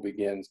summer school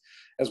begins,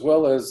 as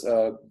well as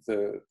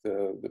the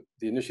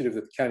initiative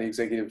that the county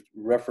executive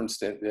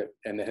referenced and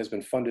that has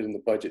been funded in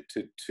the budget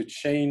to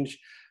change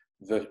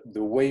the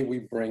way we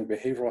bring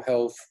behavioral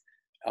health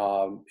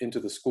into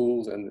the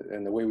schools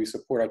and the way we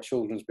support our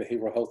children's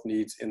behavioral health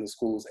needs in the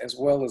schools, as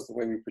well as the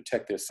way we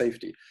protect their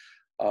safety.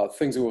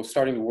 Things that we're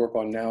starting to work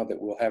on now that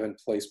we'll have in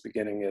place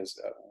beginning as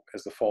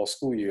the fall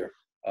school year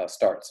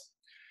starts.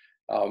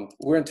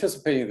 We're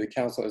anticipating the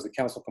council, as the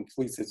council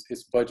completes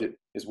its budget,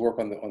 its work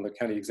on the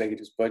county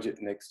executive's budget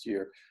next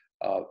year,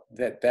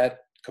 that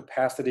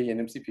capacity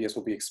in MCPS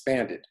will be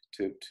expanded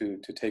to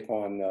take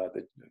on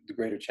the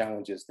greater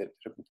challenges that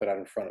have been put out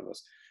in front of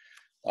us.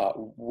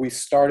 We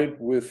started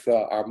with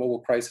our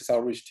mobile crisis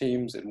outreach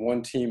teams, and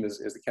one team, as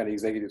the county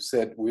executive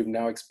said, we've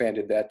now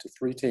expanded that to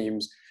 3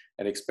 teams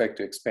and expect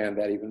to expand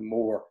that even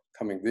more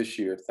coming this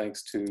year,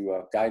 thanks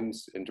to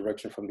guidance and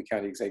direction from the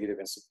county executive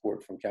and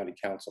support from county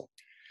council.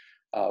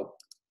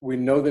 We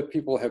know that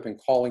people have been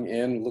calling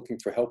in looking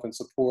for help and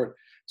support,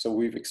 so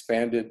we've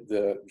expanded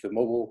the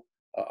mobile,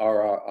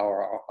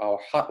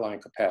 our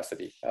hotline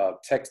capacity,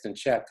 text and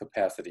chat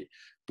capacity.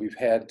 We've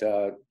had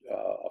a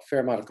fair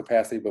amount of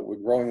capacity, but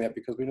we're growing that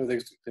because we know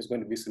there's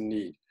going to be some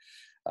need.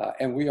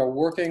 And we are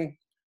working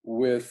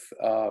with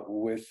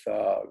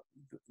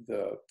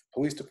the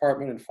police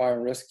department and fire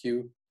and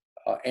rescue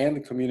and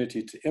the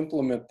community to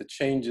implement the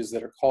changes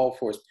that are called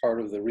for as part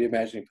of the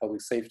Reimagining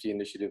Public Safety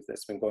initiative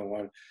that's been going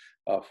on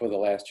for the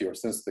last year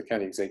since the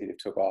county executive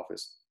took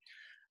office.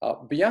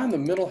 Beyond the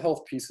mental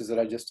health pieces that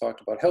I just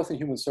talked about, Health and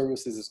Human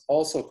Services is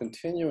also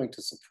continuing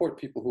to support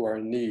people who are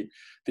in need.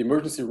 The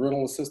emergency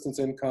rental assistance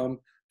income,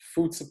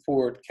 food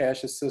support,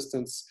 cash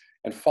assistance,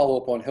 and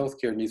follow-up on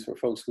healthcare needs for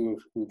folks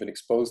who've been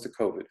exposed to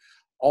COVID.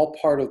 All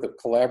part of the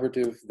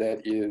collaborative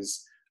that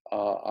is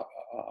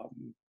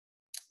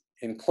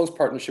in close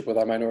partnership with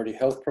our minority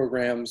health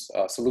programs,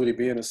 Saluti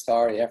being a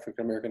star, the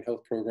African American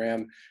Health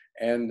Program,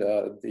 and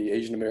the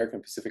Asian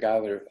American Pacific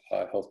Islander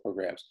health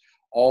programs,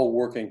 all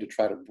working to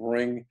try to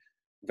bring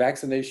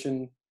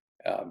vaccination,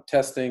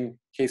 testing,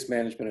 case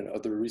management, and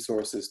other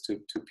resources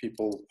to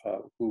people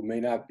who may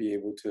not be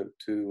able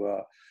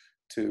to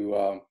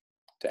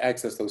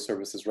access those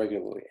services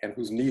regularly and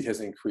whose need has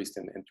increased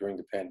during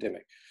the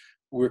pandemic.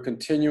 We're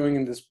continuing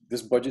in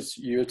this budget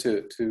year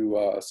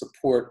to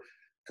support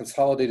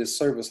consolidated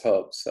service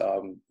hubs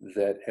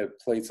that have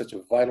played such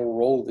a vital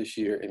role this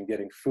year in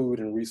getting food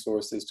and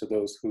resources to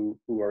those who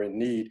are in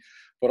need,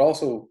 but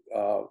also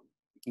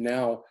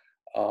now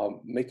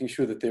making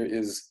sure that there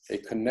is a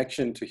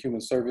connection to human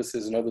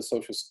services and other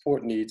social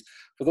support needs.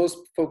 For those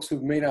folks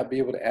who may not be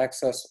able to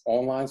access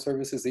online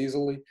services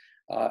easily,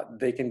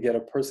 they can get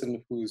a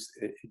person who's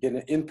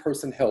getting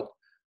in-person help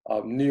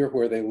near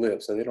where they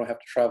live, so they don't have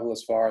to travel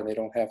as far and they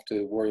don't have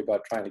to worry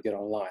about trying to get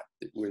online.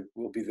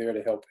 We'll be there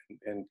to help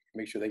and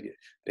make sure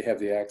they have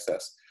the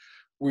access.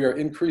 We are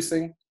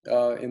increasing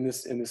in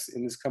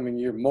this coming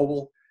year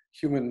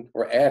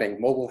we're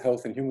adding mobile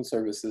health and human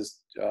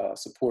services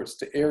supports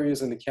to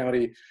areas in the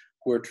county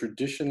where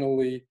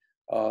traditionally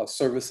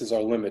services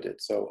are limited.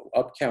 So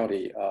up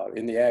county,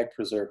 in the ag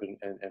preserve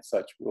and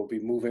such, we'll be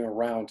moving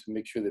around to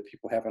make sure that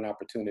people have an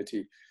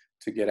opportunity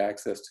to get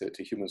access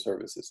to human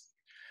services.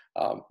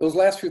 Those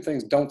last few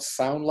things don't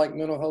sound like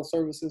mental health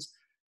services,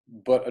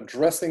 but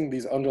addressing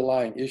these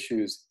underlying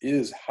issues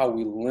is how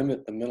we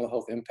limit the mental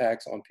health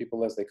impacts on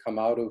people as they come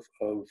out of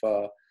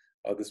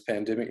this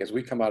pandemic, as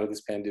we come out of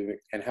this pandemic,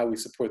 and how we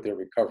support their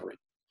recovery.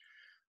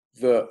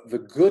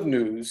 The good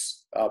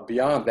news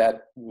beyond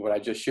that, what I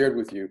just shared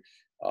with you,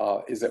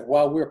 is that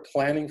while we're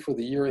planning for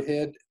the year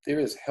ahead, there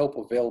is help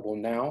available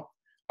now.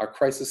 Our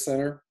crisis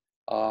center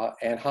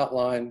and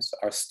hotlines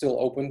are still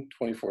open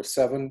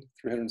 24/7,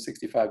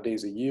 365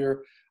 days a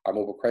year. Our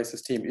mobile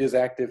crisis team is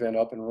active and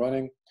up and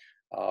running.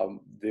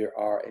 There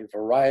are a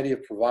variety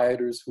of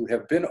providers who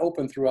have been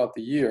open throughout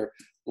the year,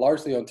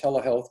 largely on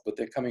telehealth, but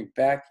they're coming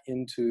back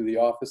into the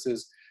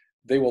offices.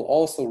 They will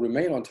also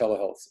remain on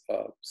telehealth,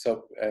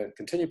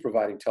 continue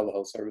providing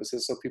telehealth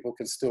services so people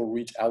can still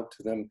reach out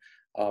to them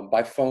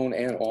by phone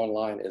and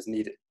online as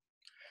needed.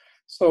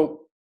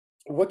 So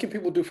what can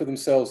people do for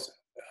themselves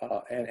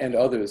and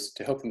others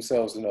to help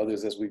themselves and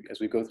others as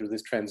we go through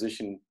this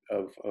transition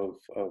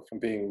from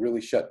being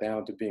really shut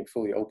down to being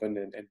fully open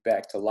and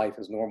back to life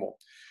as normal?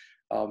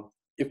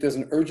 If there's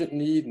an urgent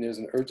need and there's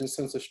an urgent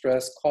sense of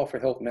stress, call for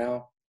help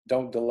now.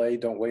 Don't delay,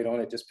 don't wait on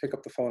it. Just pick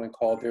up the phone and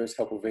call. There is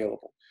help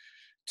available.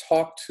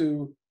 Talk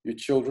to your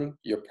children,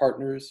 your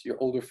partners, your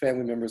older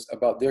family members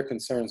about their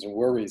concerns and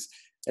worries.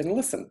 And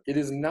listen, it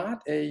is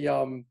not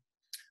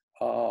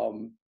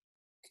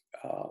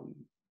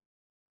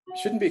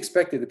shouldn't be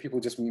expected that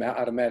people just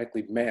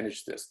automatically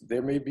manage this.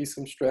 There may be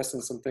some stress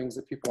and some things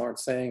that people aren't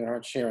saying and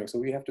aren't sharing. So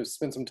we have to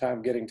spend some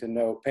time getting to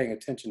know, paying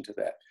attention to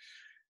that.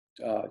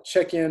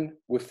 Check in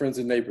with friends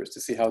and neighbors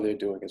to see how they're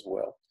doing as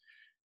well.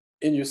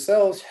 In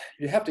yourselves,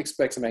 you have to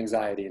expect some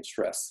anxiety and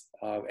stress,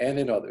 and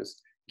in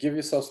others. Give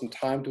yourself some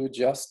time to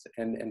adjust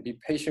and be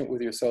patient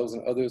with yourselves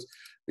and others.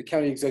 The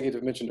county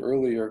executive mentioned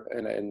earlier,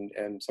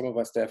 and some of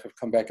my staff have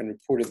come back and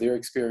reported their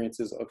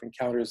experiences of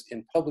encounters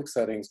in public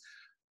settings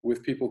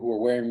with people who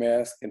are wearing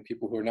masks and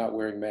people who are not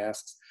wearing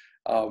masks.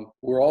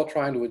 We're all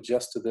trying to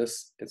adjust to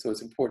this, and so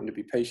it's important to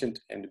be patient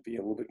and to be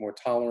a little bit more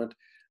tolerant.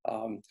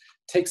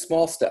 Take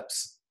small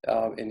steps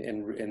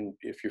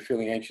if you're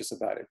feeling anxious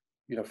about it.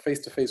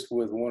 Face-to-face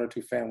with 1 or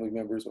 2 family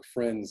members or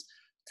friends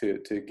to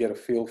get a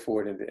feel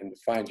for it and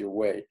to find your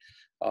way.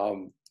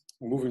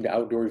 Moving to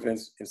outdoor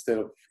events instead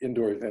of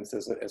indoor events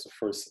as a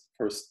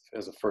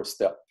first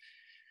step.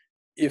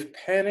 If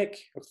panic,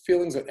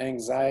 feelings of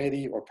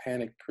anxiety or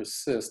panic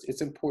persist,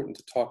 it's important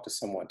to talk to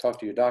someone. Talk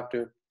to your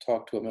doctor,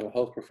 talk to a mental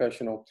health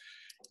professional.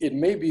 It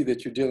may be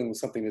that you're dealing with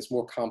something that's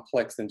more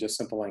complex than just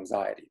simple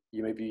anxiety.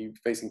 You may be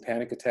facing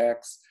panic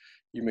attacks.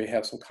 You may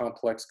have some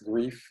complex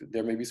grief.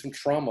 There may be some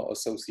trauma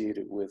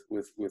associated with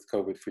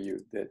COVID for you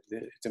that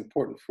it's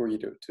important for you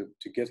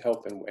to get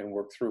help and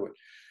work through it.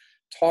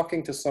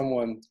 Talking to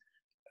someone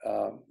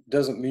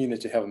doesn't mean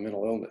that you have a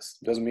mental illness.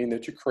 It doesn't mean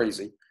that you're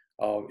crazy.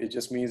 It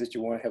just means that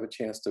you want to have a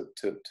chance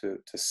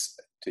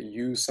to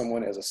use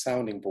someone as a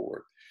sounding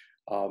board.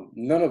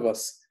 None of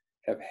us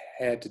have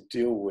had to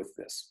deal with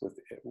this,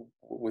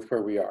 with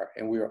where we are,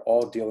 and we are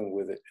all dealing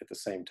with it at the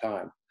same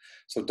time.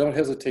 So don't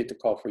hesitate to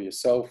call for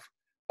yourself,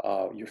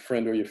 your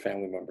friend or your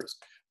family members,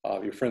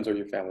 your friends or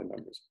your family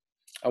members.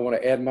 I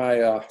want to add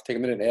my, take a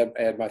minute and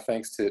add my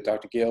thanks to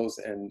Dr. Gayles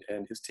and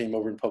his team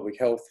over in public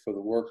health for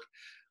the work,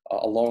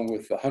 along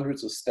with the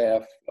hundreds of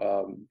staff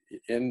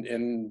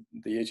in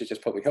the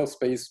HHS public health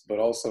space, but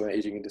also in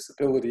aging and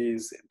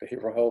disabilities, and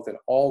behavioral health, and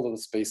all of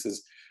the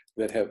spaces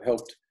that have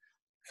helped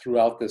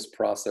throughout this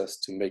process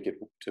to make it,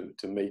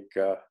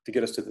 to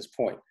get us to this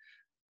point.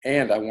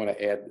 And I want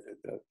to add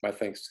my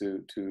thanks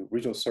to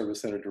Regional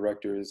Service Center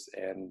directors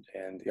and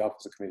the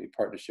Office of Community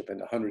Partnership and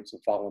the hundreds of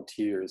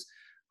volunteers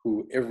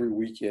who every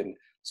weekend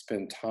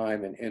spend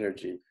time and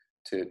energy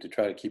to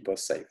try to keep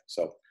us safe.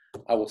 So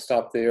I will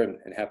stop there and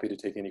happy to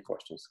take any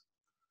questions.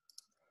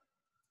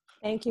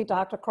 Thank you,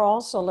 Dr.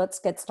 Kroll. So let's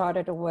get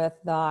started with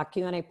the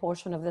Q&A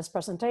portion of this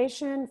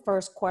presentation.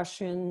 First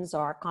questions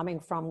are coming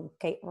from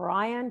Kate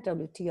Ryan,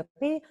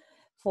 WTOP,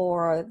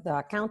 for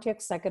the county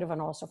executive and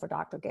also for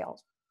Dr. Gayles.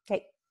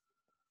 Kate.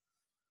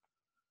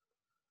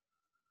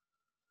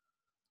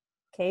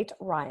 Kate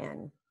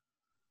Ryan.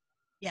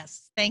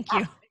 Yes, thank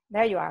you.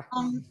 There you are.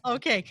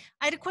 Okay,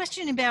 I had a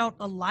question about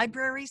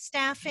library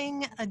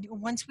staffing.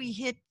 Once we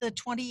hit the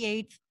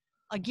 28th,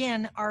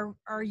 again,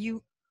 are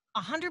you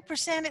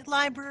 100% at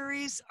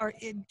libraries? Or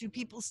do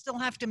people still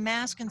have to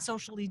mask and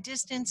socially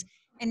distance?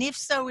 And if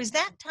so, is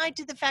that tied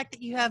to the fact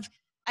that you have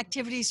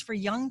activities for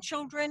young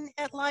children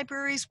at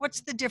libraries?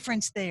 What's the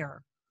difference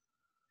there?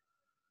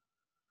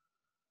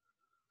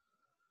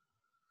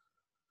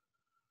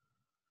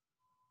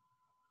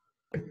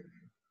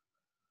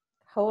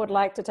 Who would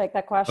like to take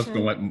that question? I was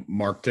going to let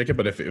Mark take it,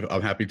 but if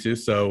I'm happy to.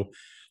 So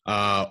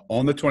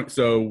on the 20th,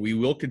 so we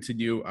will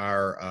continue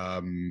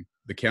our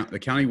the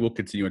county will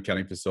continue at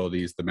county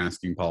facilities the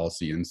masking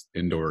policy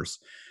indoors,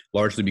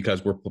 largely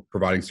because we're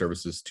providing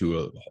services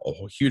to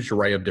a huge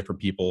array of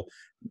different people,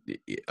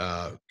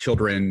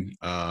 children,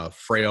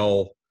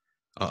 frail,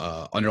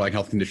 underlying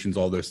health conditions,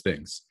 all those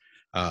things.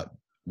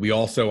 We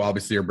also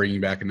obviously are bringing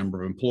back a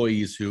number of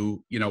employees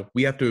who, you know,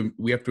 we have to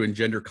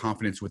engender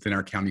confidence within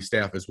our county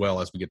staff as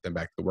well as we get them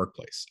back to the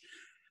workplace.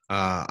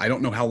 I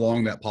don't know how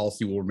long that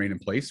policy will remain in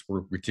place.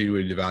 We're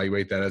continuing to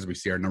evaluate that as we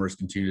see our numbers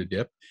continue to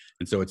dip.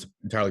 And so it's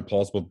entirely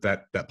plausible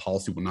that that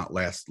policy will not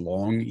last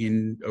long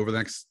over the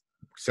next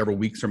several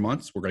weeks or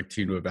months. We're going to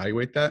continue to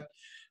evaluate that.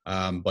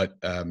 But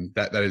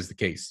that is the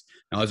case.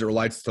 Now, as it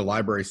relates to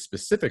libraries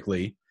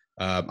specifically,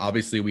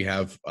 obviously we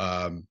have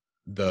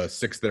the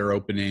 6 that are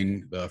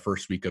opening the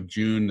first week of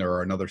June. There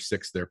are another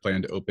 6 that are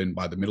planned to open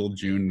by the middle of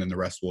June, and then the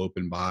rest will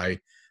open by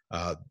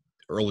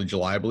early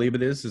July, I believe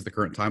it is the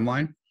current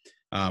timeline.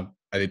 I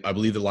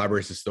believe the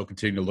libraries is still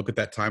continuing to look at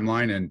that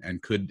timeline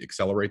and could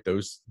accelerate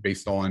those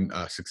based on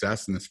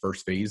success in this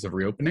first phase of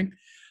reopening.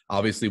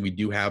 Obviously, we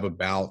do have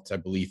about, I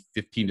believe,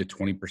 15 to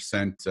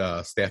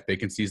 20% staff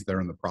vacancies that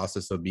are in the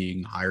process of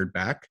being hired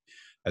back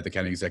at the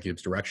county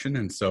executive's direction.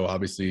 And so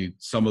obviously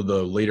some of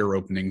the later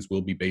openings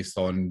will be based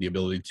on the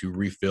ability to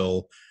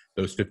refill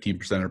those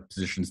 15% of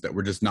positions that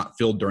were just not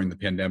filled during the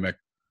pandemic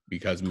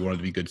because we wanted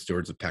to be good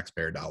stewards of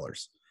taxpayer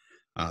dollars.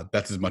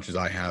 That's as much as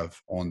I have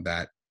on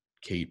that,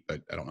 Kate, but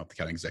I don't know if the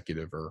county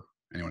executive or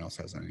anyone else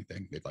has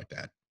anything they'd like to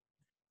add.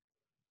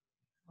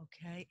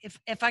 Okay,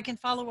 if I can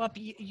follow up,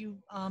 you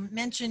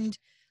mentioned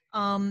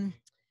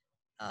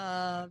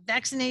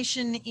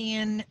vaccination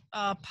in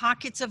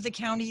pockets of the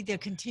county, the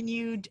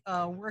continued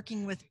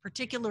working with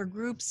particular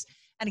groups.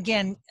 And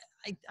again,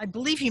 I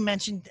believe you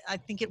mentioned, I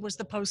think it was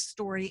the Post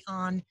story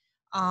on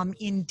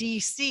in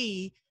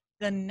DC,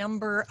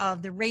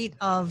 the rate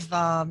of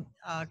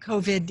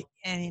COVID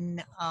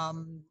in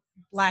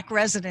Black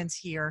residents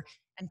here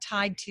and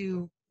tied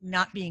to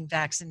not being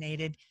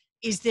vaccinated.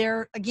 Is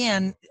there,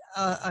 again,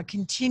 a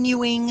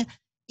continuing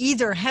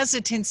either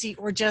hesitancy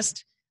or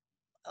just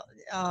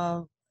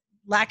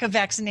lack of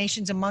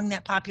vaccinations among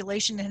that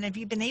population? And have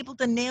you been able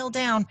to nail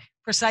down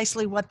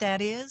precisely what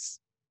that is?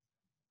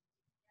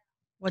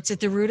 What's at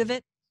the root of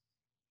it?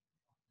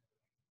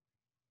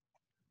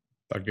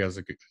 Dr.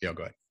 Gayles, yeah,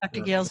 go ahead.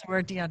 Dr.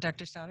 Gayles,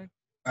 Dr. Stoddard.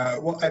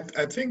 Well,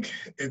 I think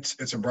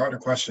it's a broader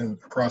question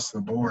across the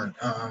board.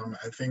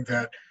 I think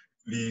that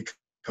the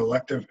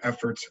collective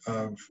efforts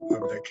of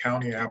the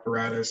county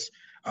apparatus,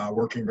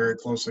 working very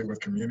closely with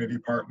community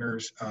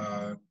partners.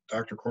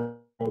 Dr. Cole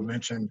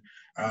mentioned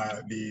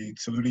the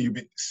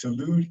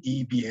Salud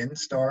EBN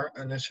Star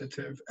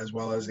Initiative, as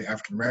well as the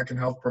African American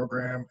Health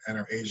Program and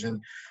our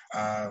Asian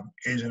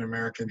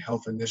American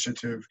Health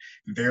Initiative.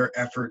 Their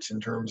efforts in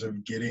terms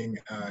of getting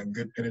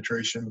good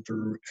penetration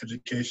through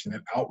education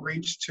and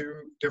outreach to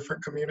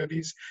different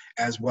communities,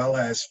 as well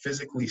as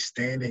physically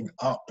standing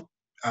up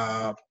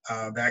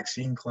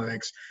vaccine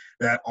clinics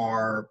that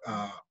are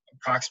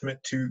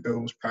approximate to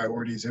those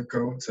priority zip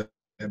codes that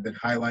have been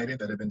highlighted,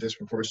 that have been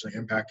disproportionately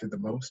impacted the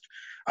most.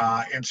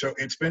 And so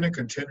it's been a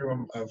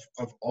continuum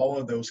of all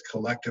of those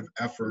collective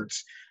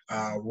efforts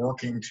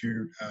working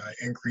to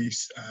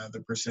increase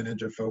the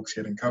percentage of folks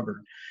getting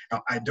covered.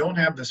 Now, I don't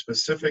have the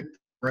specific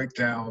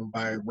breakdown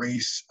by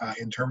race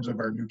in terms of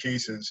our new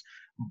cases,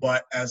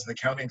 but as the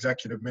county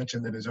executive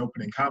mentioned in his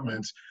opening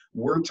comments,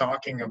 we're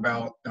talking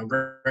about, now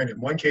granted,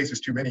 one case is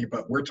too many,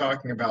 but we're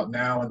talking about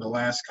now in the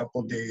last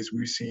couple of days,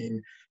 we've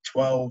seen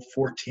 12,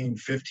 14,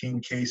 15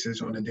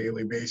 cases on a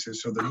daily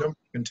basis. So the number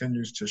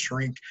continues to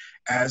shrink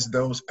as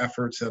those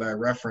efforts that I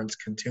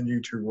referenced continue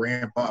to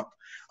ramp up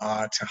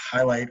to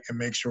highlight and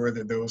make sure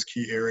that those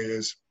key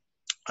areas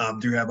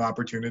do have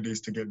opportunities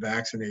to get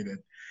vaccinated.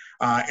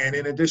 And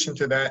in addition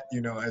to that,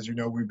 as you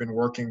know, we've been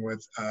working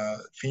with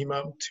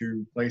FEMA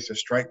to place a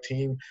strike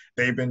team.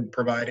 They've been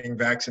providing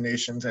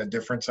vaccinations at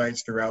different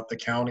sites throughout the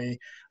county,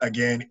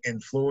 again,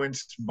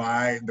 influenced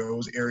by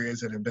those areas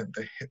that have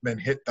been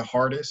hit the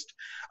hardest.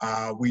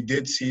 We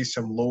did see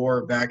some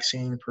lower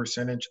vaccine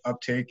percentage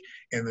uptake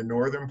in the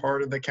northern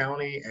part of the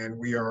county, and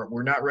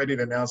we're not ready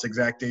to announce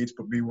exact dates,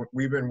 but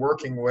we've been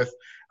working with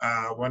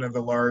one of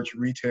the large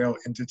retail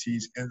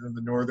entities in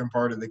the northern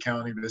part of the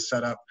county to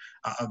set up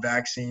a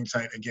vaccine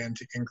site, again,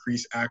 to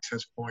increase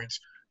access points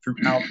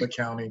throughout the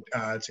county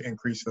to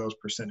increase those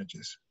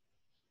percentages.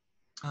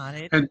 Got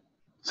it. And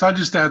so I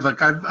just add,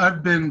 like,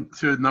 I've been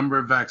to a number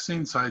of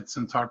vaccine sites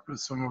and talked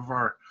with some of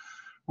our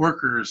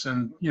workers,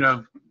 and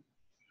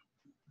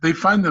they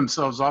find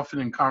themselves often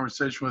in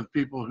conversation with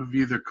people who've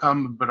either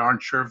come but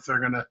aren't sure if they're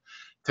going to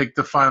take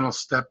the final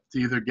step to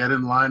either get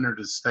in line or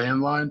to stay in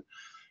line.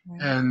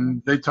 Right.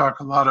 And they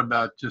talk a lot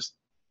about just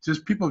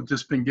people have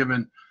just been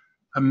given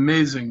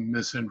amazing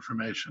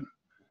misinformation.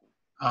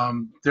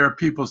 There are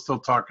people still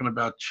talking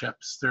about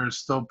chips. There are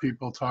still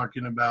people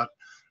talking about,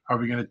 are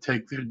we going to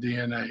take their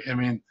DNA? I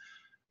mean,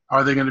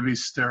 are they going to be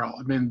sterile?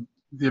 I mean,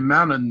 the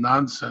amount of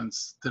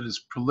nonsense that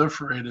is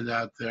proliferated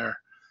out there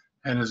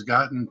and has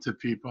gotten to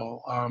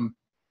people,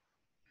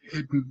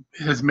 it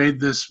has made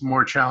this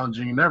more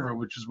challenging than ever,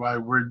 which is why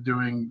we're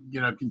doing,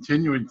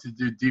 continuing to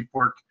do deep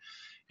work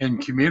in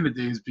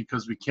communities,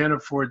 because we can't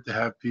afford to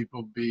have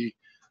people be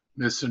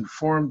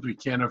misinformed. We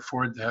can't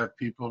afford to have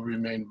people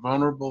remain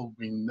vulnerable.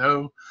 We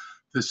know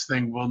this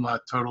thing will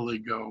not totally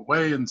go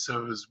away. And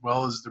so as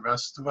well as the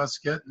rest of us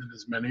get, and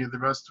as many of the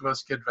rest of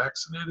us get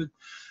vaccinated,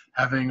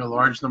 having a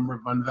large number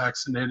of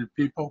unvaccinated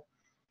people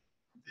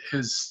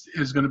is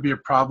going to be a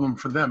problem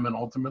for them. And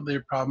ultimately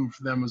a problem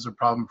for them is a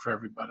problem for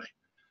everybody.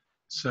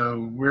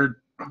 So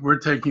we're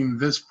taking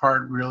this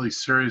part really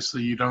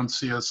seriously. You don't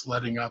see us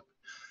letting up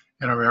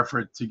in our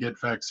effort to get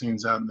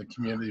vaccines out in the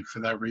community for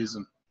that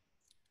reason.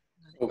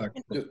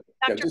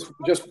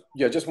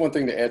 Just one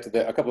thing to add to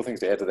that, a couple of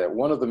things to add to that.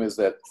 One of them is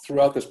that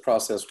throughout this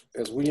process,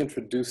 as we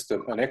introduced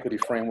an equity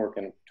framework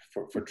and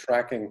for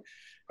tracking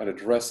and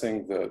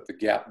addressing the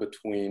gap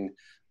between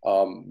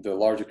the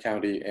larger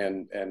county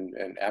and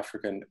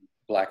African,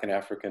 Black and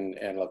African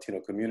and Latino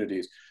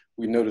communities,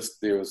 we noticed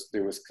there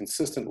was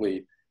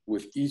consistently,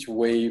 with each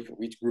wave,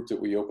 each group that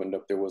we opened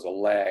up, there was a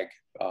lag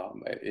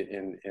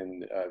in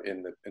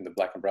the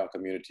Black and Brown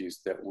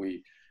communities that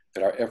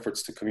our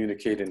efforts to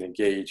communicate and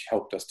engage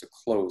helped us to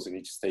close in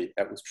each state.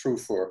 That was true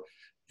for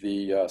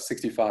the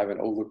 65 and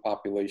older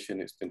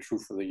population. It's been true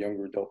for the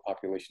younger adult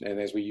population.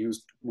 And as we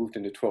moved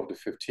into 12 to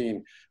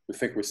 15, we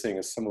think we're seeing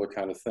a similar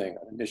kind of thing,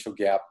 an initial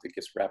gap that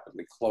gets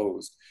rapidly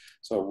closed.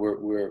 So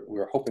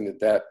we're hoping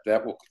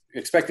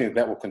expecting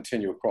that will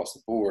continue across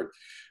the board.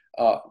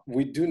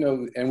 We do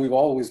know, and we've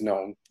always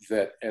known,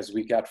 that as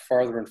we got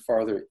farther and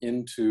farther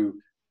into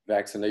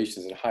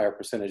vaccinations and higher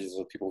percentages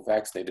of people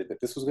vaccinated, that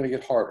this was going to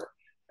get harder,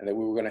 and that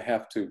we were going to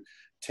have to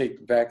take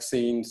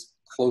vaccines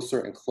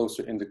closer and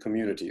closer into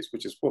communities,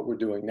 which is what we're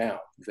doing now.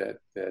 That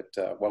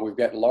while we've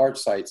got large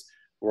sites,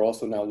 we're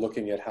also now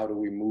looking at how do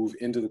we move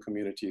into the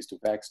communities to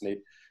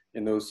vaccinate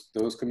in those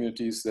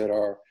communities that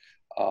are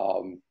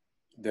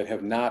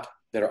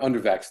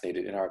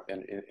under-vaccinated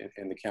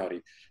in the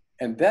county.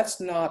 And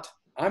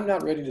I'm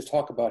not ready to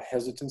talk about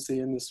hesitancy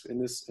in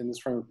this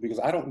framework, because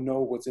I don't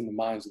know what's in the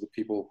minds of the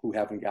people who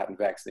haven't gotten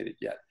vaccinated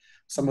yet.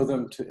 Some of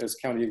them, as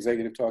county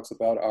executive talks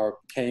about,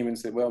 came and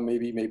said, well,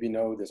 maybe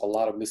no, there's a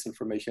lot of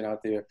misinformation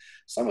out there.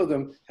 Some of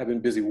them have been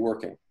busy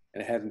working,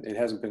 and it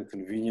hasn't been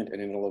convenient and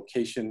in a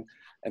location.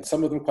 And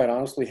some of them, quite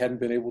honestly,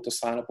 hadn't been able to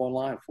sign up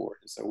online for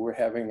it. So we're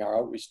having our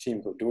outreach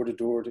team go door to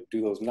door to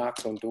do those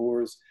knocks on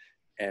doors,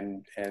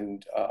 and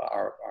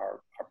our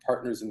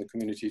partners in the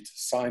community to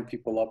sign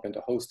people up and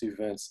to host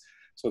events,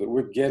 so that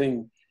we're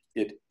getting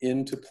it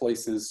into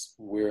places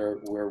where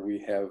we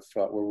have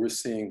where we're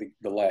seeing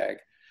the lag.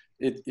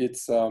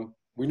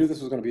 We knew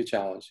this was going to be a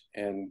challenge,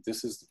 and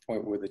this is the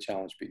point where the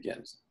challenge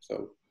begins.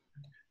 So,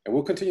 and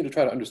we'll continue to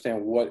try to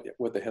understand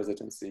what the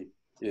hesitancy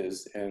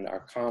is, and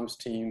our comms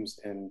teams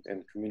and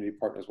community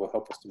partners will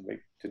help us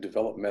to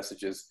develop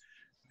messages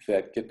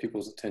that get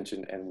people's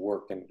attention and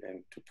work and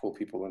to pull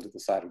people into the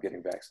side of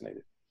getting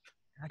vaccinated.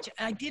 Gotcha.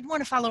 I did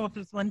want to follow up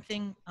with one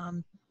thing,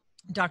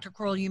 Dr.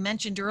 Kroll, you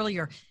mentioned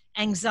earlier,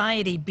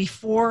 anxiety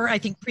before, I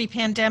think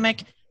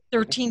pre-pandemic,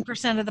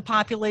 13% of the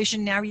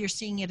population, now you're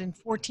seeing it in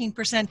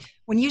 14%.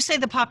 When you say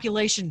the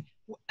population,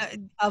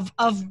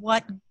 of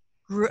what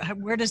group,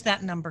 where does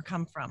that number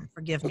come from?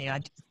 Forgive me,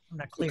 I'm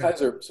not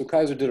clear. So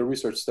Kaiser did a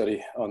research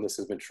study on this,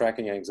 has been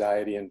tracking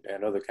anxiety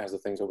and other kinds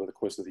of things over the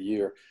course of the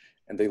year.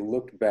 And they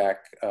looked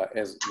back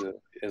as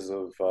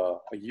of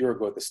a year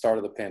ago at the start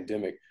of the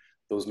pandemic,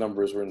 those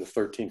numbers were in the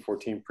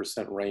 13-14%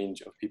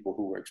 range of people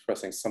who were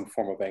expressing some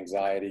form of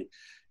anxiety.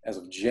 As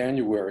of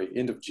January,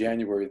 end of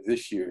January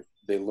this year,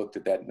 they looked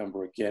at that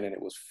number again, and it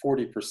was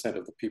 40%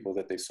 of the people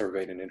that they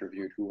surveyed and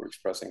interviewed who were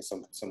expressing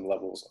some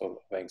levels of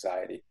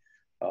anxiety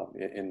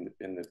in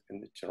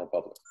the general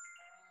public.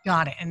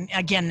 Got it. And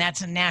again,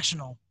 that's a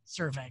national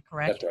survey,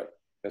 correct? That's right.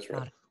 That's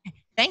right.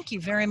 Thank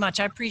you very much.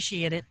 I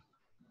appreciate it.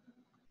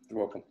 You're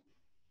welcome.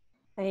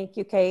 Thank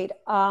you, Kate.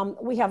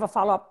 We have a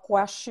follow-up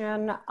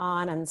question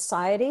on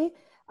anxiety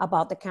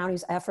about the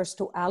county's efforts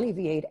to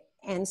alleviate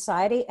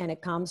anxiety, and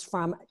it comes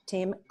from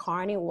Tim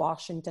Carney,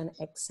 Washington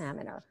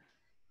Examiner.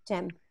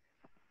 Tim.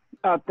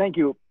 Thank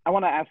you. I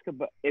want to ask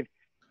about, if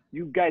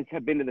you guys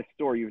have been to the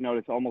store, you've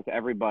noticed almost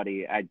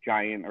everybody at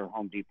Giant or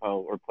Home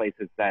Depot or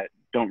places that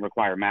don't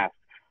require masks,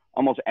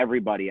 almost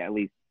everybody, at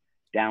least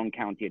down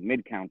county and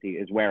mid county,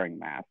 is wearing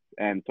masks.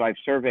 And so I've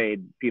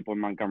surveyed people in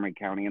Montgomery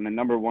County, and the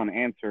number one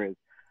answer is,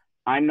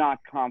 I'm not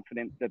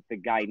confident that the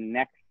guy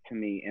next to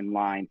me in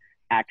line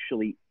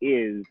actually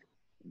is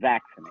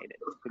vaccinated.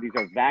 So these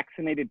are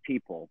vaccinated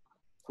people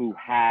who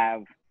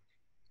have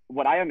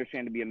what I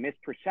understand to be a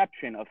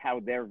misperception of how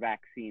their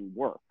vaccine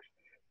works.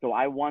 So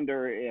I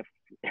wonder if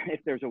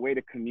there's a way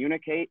to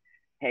communicate,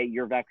 hey,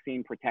 your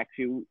vaccine protects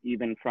you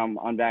even from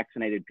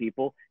unvaccinated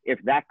people. If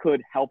that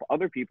could help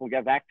other people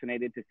get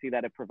vaccinated, to see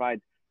that it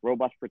provides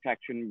robust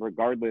protection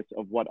regardless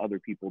of what other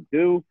people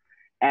do.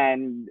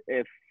 And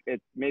if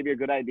it's maybe a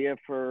good idea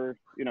for,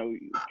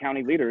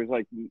 county leaders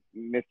like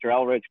Mr.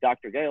 Elrich,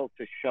 Dr. Gayles,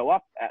 to show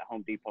up at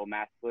Home Depot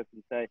maskless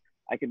and say,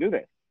 I can do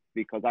this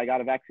because I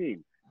got a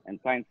vaccine and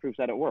science proves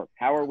that it works.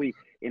 How are we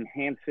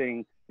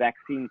enhancing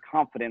vaccine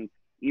confidence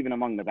even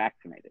among the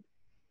vaccinated?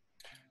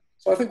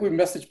 So I think we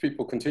message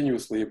people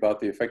continuously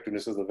about the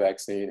effectiveness of the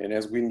vaccine. And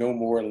as we know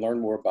more and learn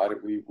more about it,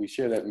 we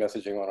share that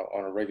messaging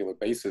on a regular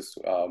basis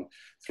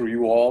through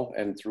you all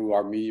and through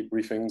our media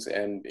briefings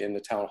and in the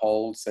town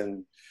halls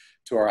and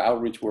to our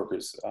outreach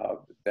workers.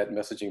 That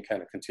messaging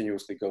kind of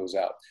continuously goes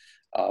out.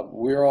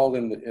 We're all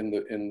in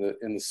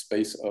the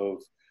space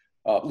of,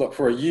 look,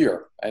 for a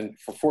year and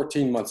for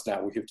 14 months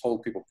now, we have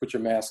told people, put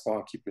your mask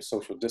on, keep your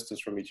social distance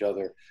from each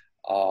other,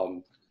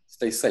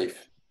 stay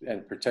safe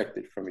and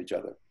protected from each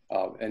other.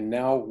 And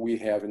now we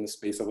have, in the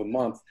space of a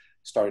month,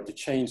 started to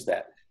change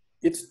that.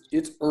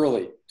 It's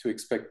early to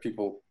expect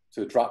people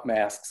to drop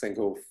masks and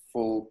go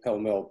full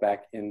pell-mell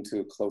back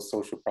into close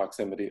social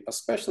proximity,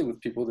 especially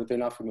with people that they're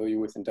not familiar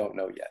with and don't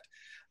know yet.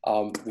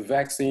 The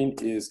vaccine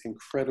is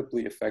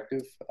incredibly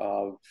effective.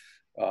 And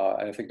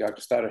I think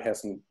Dr. Stoddard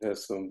has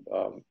some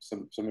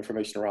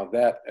information around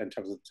that in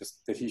terms of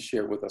just that he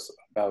shared with us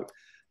about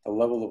the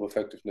level of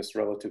effectiveness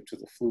relative to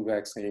the flu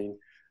vaccine.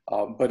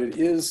 But it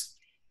is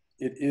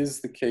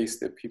the case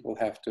that we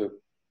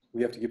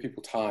have to give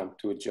people time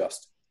to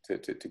adjust to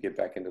get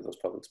back into those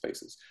public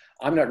spaces.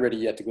 I'm not ready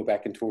yet to go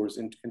back into a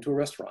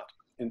restaurant,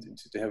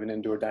 to have an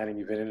indoor dining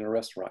event in a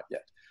restaurant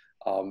yet.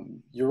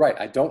 You're right,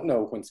 I don't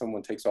know when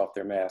someone takes off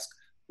their mask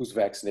who's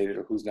vaccinated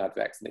or who's not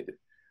vaccinated.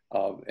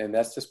 And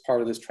that's just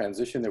part of this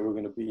transition that we're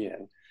going to be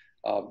in.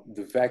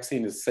 The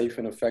vaccine is safe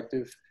and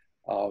effective.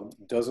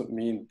 Doesn't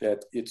mean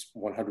that it's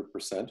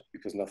 100%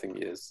 because nothing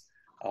is.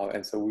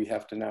 And so we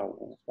have to now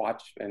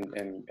watch and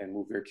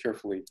move very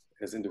carefully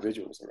as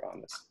individuals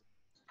around this,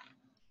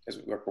 as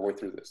we work our way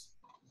through this.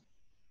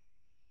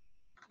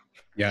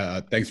 Yeah,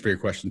 thanks for your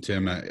question,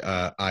 Tim.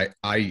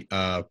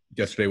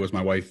 Yesterday was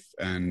my wife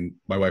and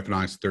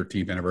I's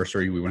 13th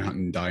anniversary. We went out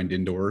and dined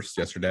indoors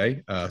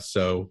yesterday. I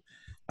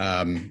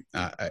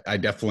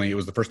definitely, it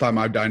was the first time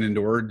I've dined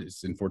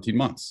indoors in 14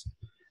 months.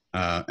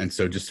 And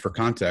so just for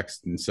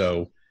context, and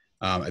so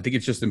I think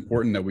it's just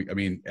important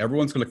that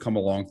everyone's going to come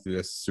along through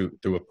this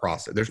through a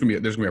process. There's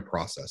going to be a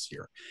process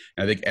here.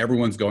 And I think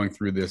everyone's going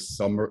through this.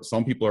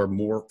 Some people are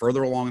more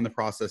further along in the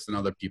process than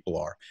other people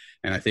are.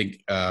 And I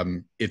think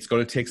it's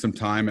going to take some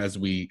time as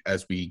we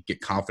get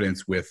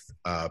confidence with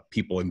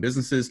people in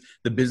businesses,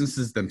 the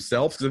businesses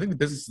themselves, because I think the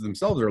businesses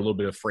themselves are a little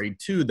bit afraid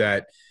too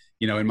that,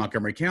 in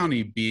Montgomery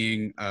County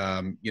being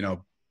the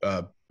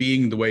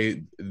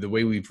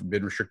way we've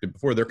been restricted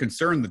before, they're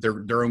concerned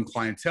that their own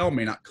clientele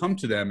may not come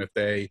to them if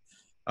they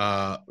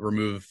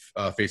remove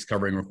face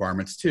covering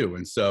requirements too.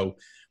 And so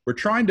we're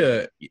trying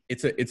to,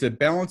 it's a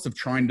balance of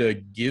trying to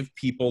give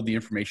people the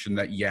information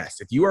that,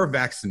 yes, if you're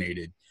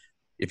vaccinated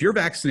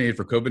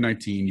for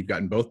COVID-19, you've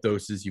gotten both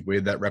doses, you've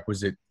waited that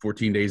requisite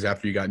 14 days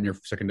after you gotten your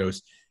second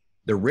dose,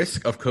 the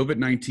risk of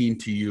COVID-19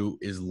 to you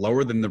is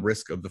lower than the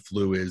risk of the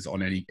flu is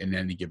in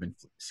any given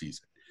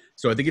season.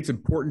 So I think it's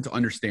important to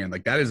understand,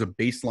 like, that is a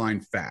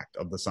baseline fact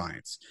of the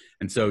science.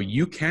 And so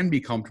you can be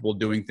comfortable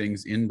doing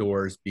things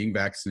indoors, being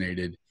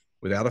vaccinated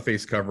without a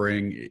face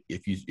covering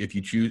if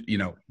you choose,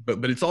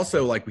 but it's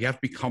also like, we have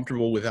to be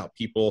comfortable without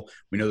people.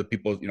 We know that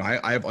people,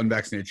 I have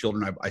unvaccinated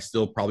children. I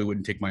still probably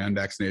wouldn't take my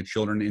unvaccinated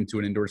children into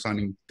an indoor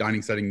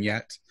dining setting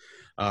yet.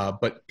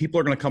 But people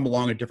are going to come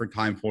along at different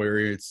time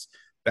periods.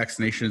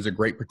 Vaccination is a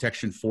great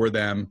protection for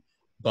them,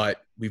 but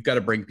we've got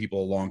to bring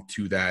people along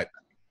to that,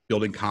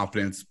 building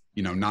confidence,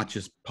 not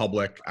just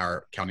public,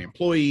 our county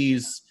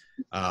employees,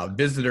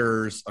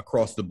 visitors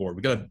across the board.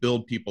 We've got to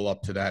build people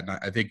up to that. And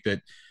I think that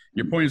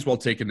your point is well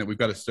taken, that we've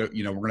got to, we're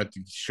going to have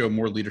to show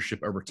more leadership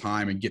over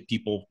time and get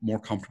people more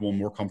comfortable.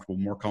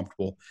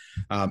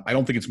 I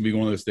don't think it's going to be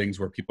one of those things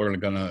where people are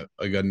going to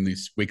again,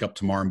 wake up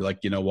tomorrow and be like,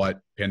 you know what,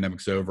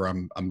 pandemic's over.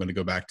 I'm going to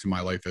go back to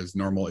my life as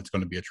normal. It's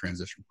going to be a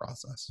transition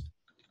process.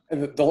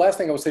 And the last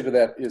thing I would say to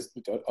that is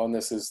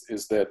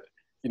that,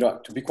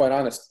 to be quite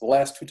honest, the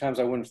last 2 times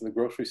I went to the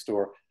grocery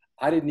store,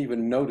 I didn't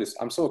even notice.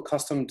 I'm so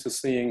accustomed to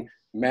seeing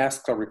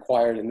masks are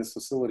required in this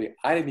facility.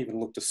 I didn't even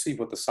look to see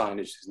what the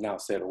signage is now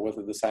said or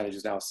whether the signage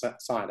is now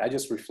signed. I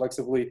just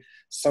reflexively,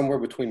 somewhere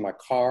between my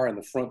car and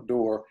the front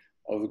door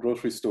of the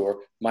grocery store,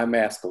 my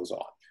mask goes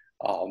on.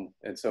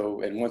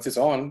 And once it's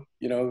on,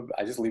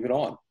 I just leave it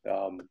on.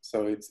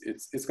 So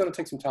it's going to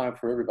take some time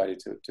for everybody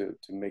to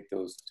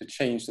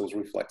change those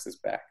reflexes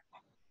back.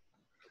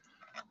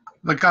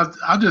 Look,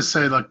 I'll just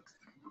say, look,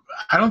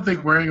 I don't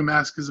think wearing a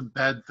mask is a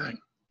bad thing.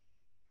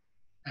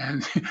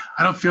 And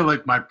I don't feel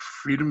like my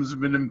freedoms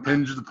have been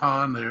impinged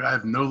upon. I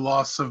have no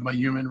loss of my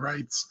human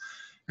rights.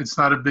 It's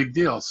not a big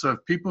deal. So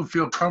if people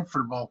feel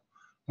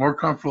more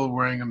comfortable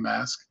wearing a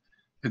mask,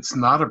 it's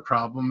not a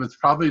problem. It's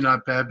probably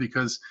not bad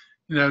because,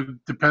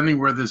 depending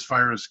where this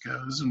virus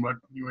goes and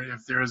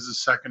if there is a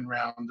second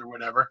round or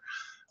whatever,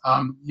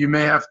 you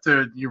may have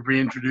to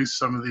reintroduce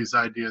some of these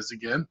ideas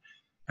again.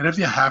 And if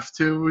you have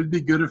to, it would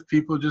be good if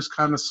people just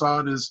kind of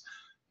saw it as,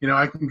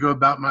 I can go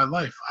about my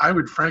life. I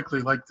would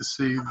frankly like to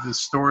see the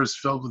stores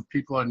filled with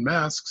people in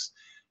masks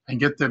and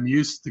get them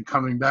used to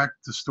coming back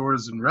to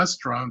stores and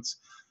restaurants,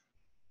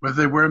 whether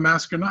they wear a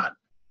mask or not.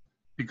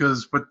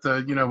 Because what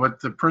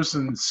the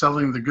person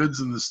selling the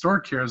goods in the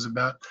store cares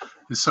about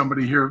is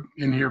somebody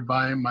in here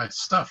buying my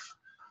stuff.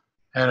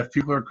 And if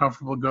people are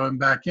comfortable going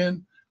back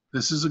in,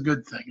 this is a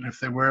good thing. And if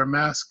they wear a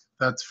mask,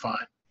 that's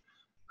fine.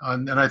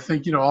 And I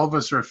think, all of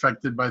us are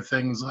affected by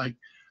things like,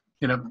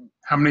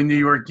 how many New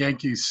York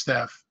Yankees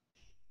staff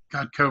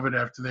got COVID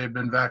after they had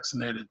been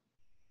vaccinated?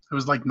 It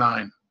was like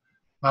 9,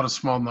 not a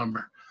small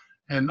number.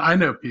 And I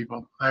know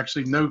people, I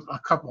actually know a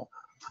couple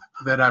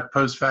that at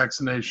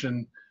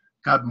post-vaccination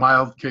got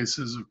mild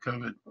cases of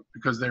COVID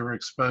because they were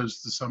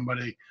exposed to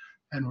somebody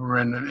and were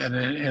in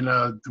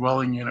a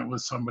dwelling unit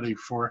with somebody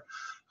for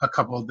a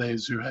couple of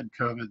days who had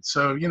COVID.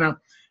 So,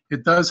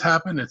 it does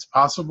happen. It's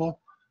possible.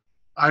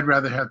 I'd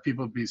rather have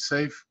people be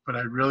safe, but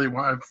I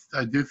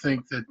do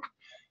think that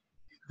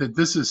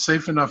this is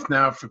safe enough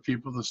now for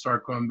people to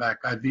start going back.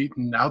 I've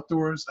eaten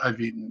outdoors. I've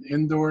eaten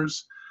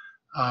indoors.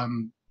 I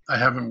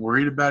haven't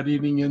worried about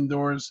eating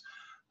indoors.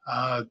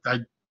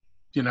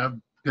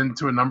 Been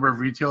to a number of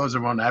retailers. I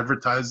won't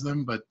advertise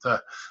them, but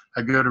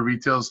I go to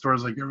retail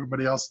stores like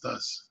everybody else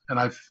does. And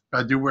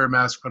I do wear a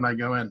mask when I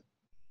go in.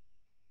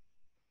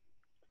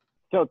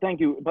 So thank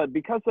you. But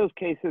because those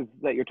cases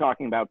that you're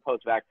talking about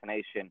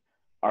post-vaccination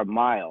are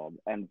mild,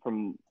 and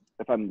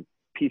if I'm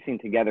piecing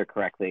together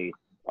correctly,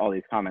 all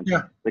these comments,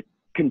 yeah, the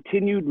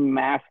continued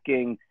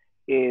masking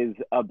is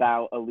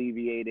about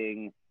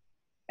alleviating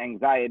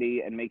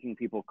anxiety and making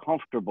people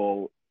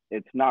comfortable.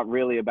 It's not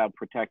really about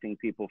protecting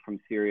people from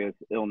serious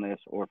illness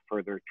or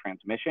further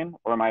transmission,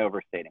 or am I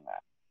overstating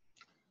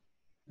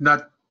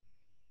that?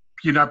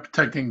 You're not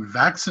protecting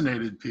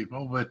vaccinated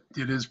people, but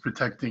it is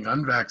protecting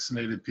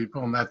unvaccinated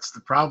people, and that's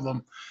the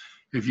problem.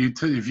 If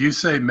you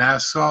say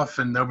masks off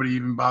and nobody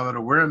even bother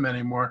to wear them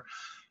anymore,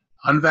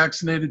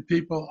 unvaccinated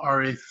people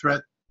are a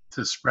threat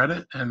to spread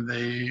it, and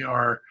they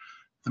are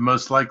the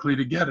most likely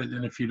to get it.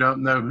 And if you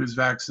don't know who's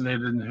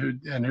vaccinated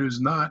and who's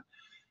not,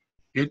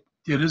 it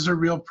is a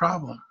real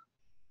problem.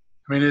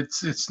 I mean,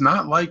 it's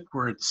not like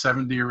we're at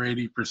 70 or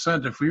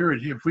 80%. If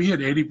we had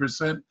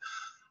 80%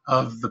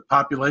 of the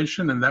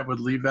population, and that would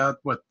leave out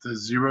the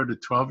 0 to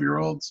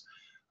 12-year-olds,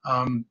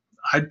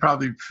 I'd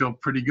probably feel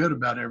pretty good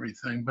about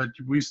everything. But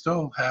we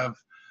still have,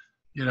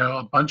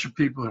 a bunch of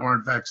people who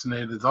aren't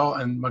vaccinated at all.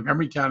 And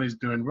Montgomery County is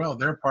doing well.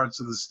 There are parts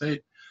of the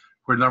state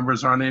where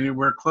numbers aren't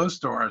anywhere close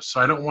to ours.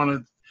 So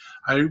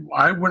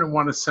I wouldn't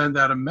want to send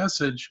out a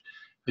message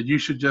that you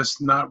should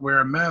just not wear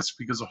a mask,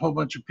 because a whole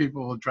bunch of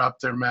people will drop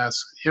their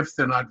masks if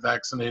they're not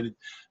vaccinated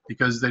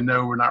because they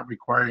know we're not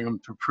requiring them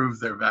to prove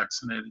they're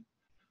vaccinated.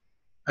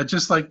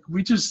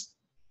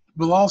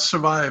 we'll all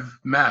survive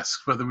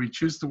masks, whether we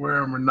choose to wear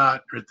them or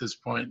not at this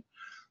point.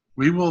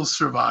 We will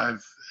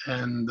survive,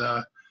 and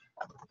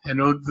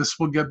this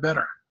will get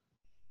better.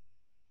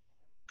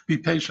 Be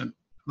patient.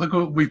 Look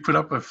what we put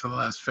up with for the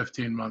last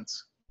 15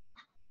 months.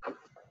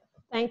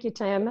 Thank you,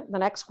 Tim. The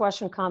next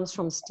question comes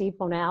from Steve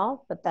Bonell,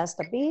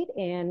 Bethesda Beat,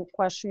 and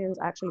questions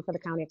actually for the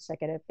county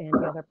executive and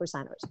the other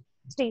presenters.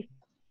 Steve.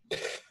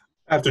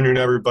 Afternoon,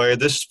 everybody.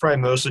 This is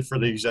probably mostly for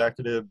the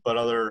executive, but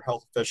other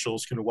health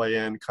officials can weigh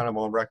in kind of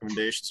on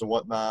recommendations and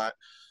whatnot.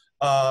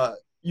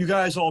 You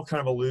guys all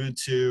kind of allude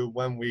to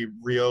when we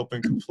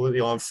reopen completely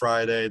on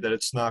Friday that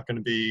it's not going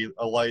to be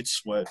a light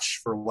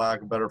switch, for lack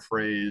of a better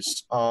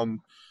phrase.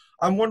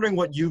 I'm wondering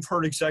what you've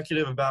heard,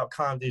 executive, about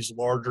kind of these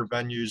larger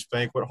venues,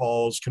 banquet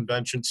halls,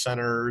 convention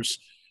centers,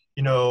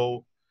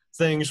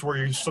 things where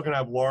you're still going to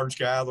have large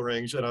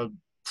gatherings in a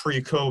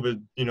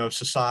pre-COVID,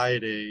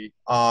 society.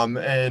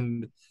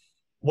 And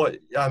what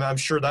I'm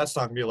sure that's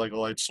not going to be like a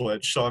light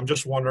switch. So I'm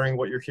just wondering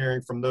what you're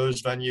hearing from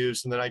those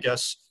venues. And then I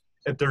guess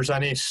if there's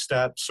any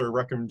steps or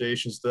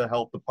recommendations the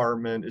health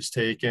department is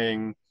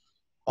taking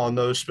on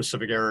those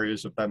specific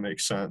areas, if that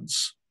makes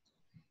sense.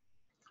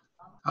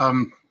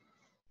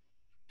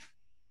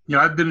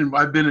 I've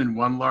been in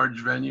one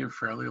large venue,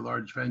 fairly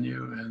large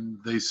venue, and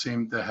they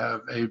seem to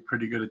have a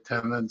pretty good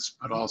attendance,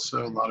 but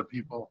also a lot of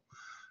people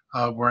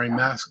wearing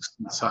masks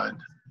inside.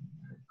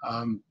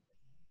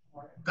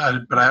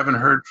 But I haven't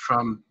heard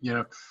from,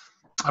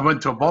 I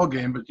went to a ball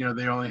game, but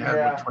they only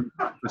had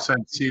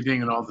 25%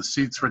 seating and all the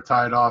seats were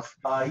tied off.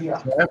 So I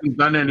haven't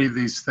done any of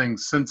these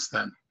things since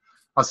then.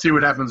 I'll see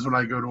what happens when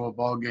I go to a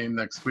ball game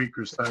next week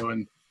or so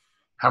and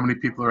how many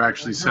people are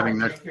actually sitting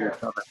next to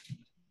each other.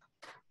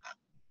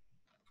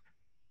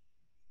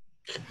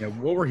 Yeah,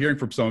 what we're hearing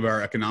from some of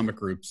our economic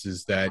groups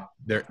is that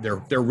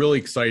they're really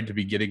excited to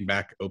be getting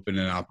back open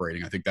and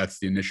operating. I think that's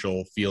the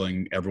initial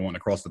feeling everyone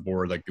across the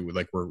board, like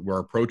we're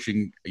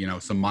approaching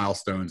some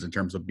milestones in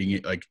terms of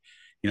being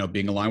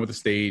being aligned with the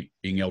state,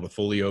 being able to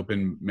fully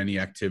open many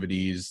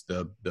activities,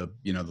 the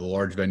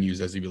large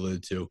venues as you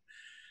alluded to,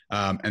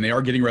 and they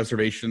are getting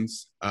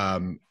reservations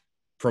from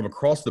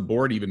across the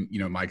board. Even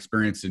my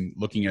experience in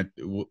looking at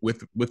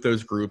with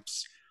those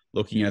groups.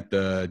 Looking at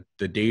the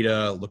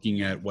data,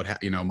 looking at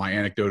my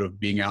anecdote of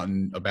being out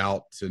and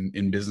about and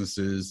in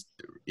businesses,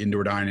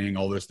 indoor dining,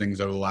 all those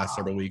things over the last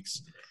several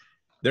weeks,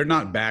 they're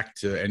not back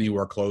to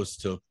anywhere close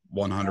to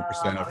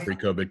 100% of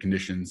pre-COVID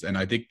conditions. And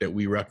I think that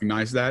we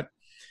recognize that.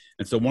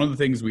 And so one of the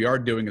things we are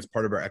doing as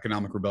part of our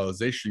economic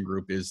revitalization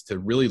group is to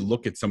really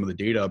look at some of the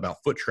data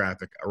about foot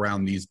traffic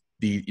around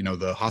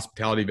the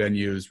hospitality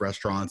venues,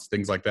 restaurants,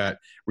 things like that,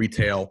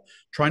 retail,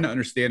 trying to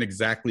understand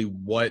exactly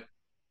what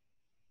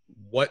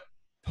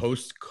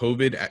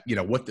post-COVID,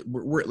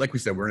 we're like we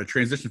said, we're in a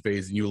transition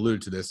phase, and you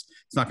alluded to this.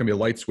 It's not going to be a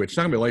light switch. It's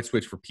not going to be a light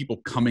switch for people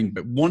coming,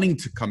 but wanting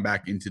to come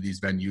back into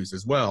these venues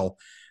as well.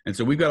 And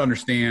so we've got to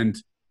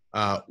understand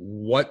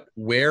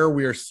where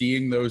we are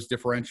seeing those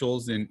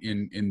differentials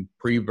in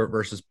pre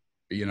versus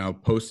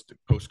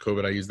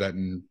post-COVID. I use that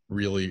in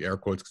really air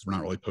quotes because we're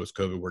not really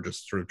post-COVID. We're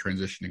just sort of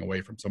transitioning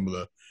away from some of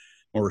the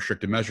more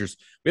restrictive measures.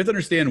 We have to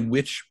understand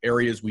which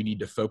areas we need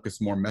to focus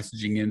more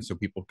messaging in so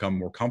people become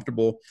more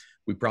comfortable.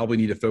 We probably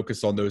need to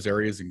focus on those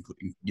areas,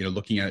 including,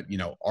 looking at,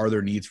 are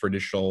there needs for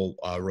additional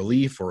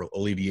relief or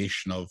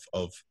alleviation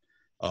of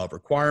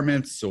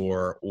requirements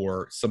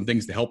or some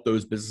things to help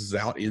those businesses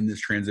out in this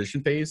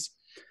transition phase.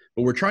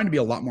 But we're trying to be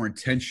a lot more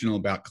intentional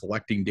about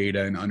collecting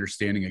data and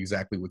understanding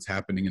exactly what's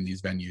happening in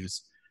these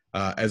venues.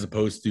 As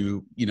opposed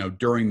to,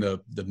 during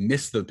the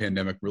midst of the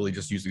pandemic, really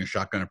just using a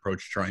shotgun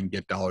approach to try and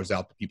get dollars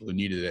out to people who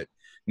needed it.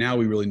 Now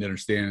we really need to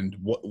understand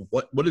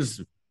what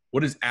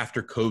does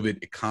after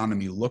COVID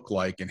economy look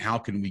like, and how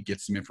can we get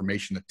some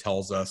information that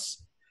tells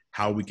us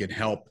how we can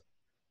help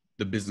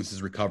the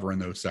businesses recover in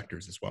those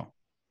sectors as well.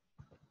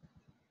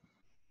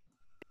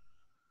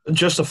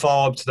 Just a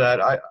follow-up to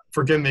that,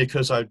 forgive me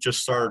because I've just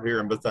started here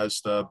in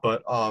Bethesda,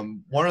 but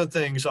one of the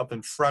things up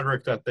in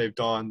Frederick that they've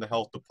done, the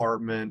health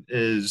department,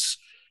 is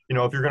if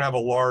you're going to have a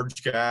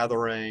large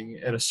gathering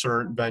at a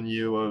certain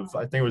venue of,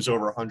 I think it was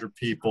over 100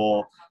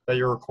 people, that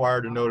you're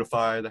required to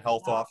notify the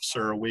health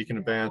officer a week in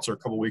advance or a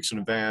couple weeks in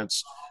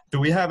advance. Do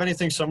we have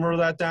anything similar to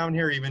that down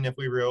here, even if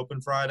we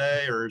reopen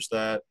Friday, or is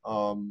that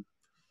that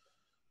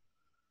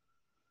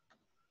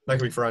can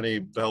be for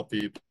any health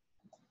people?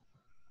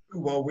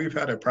 Well, we've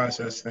had a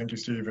process. Thank you,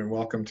 Steve, and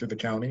welcome to the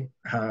county,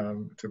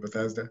 to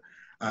Bethesda.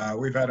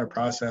 We've had a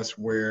process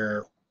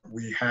where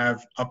we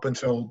have, up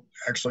until,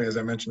 actually, as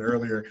I mentioned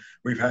earlier,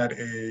 we've had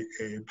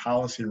a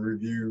policy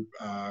review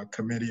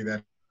committee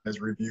that has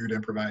reviewed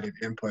and provided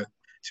input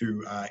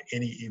to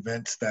any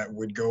events that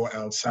would go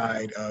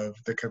outside of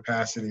the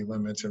capacity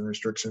limits and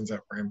restrictions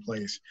that were in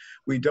place.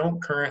 We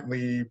don't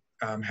currently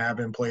have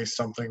in place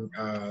something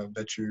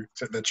that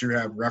you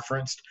have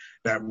referenced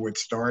that would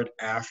start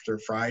after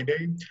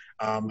Friday.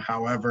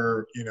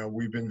 However,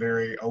 we've been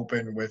very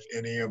open with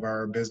any of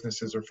our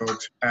businesses or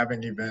folks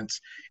having events.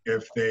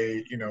 If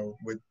they,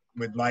 would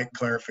would like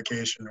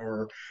clarification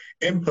or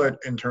input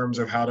in terms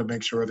of how to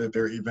make sure that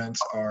their events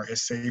are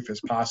as safe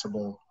as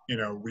possible,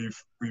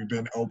 we've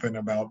been open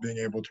about being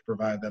able to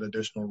provide that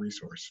additional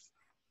resource.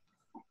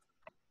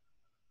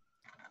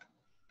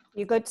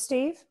 You good,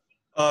 Steve?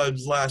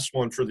 Last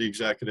one for the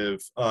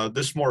executive.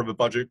 This is more of a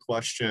budget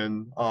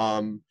question.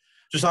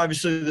 Just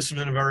obviously, this has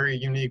been a very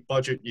unique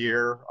budget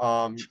year.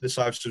 This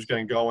obviously was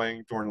getting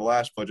going during the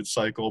last budget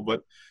cycle,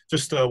 but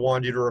just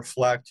wanted you to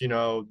reflect,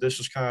 this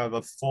is kind of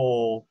a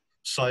full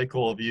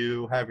cycle of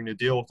you having to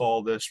deal with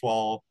all this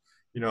while,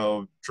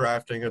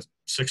 drafting a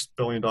 $6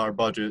 billion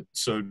budget.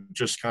 So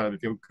just kind of,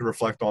 if you could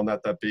reflect on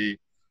that, that'd be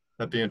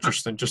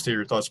interesting. Just to hear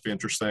your thoughts would be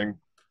interesting.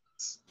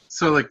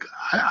 So like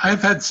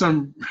I've had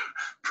some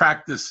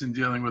practice in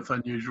dealing with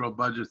unusual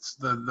budgets.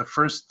 The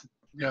first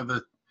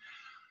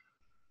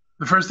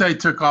day I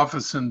took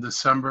office in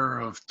December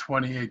of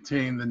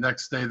 2018, the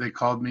next day they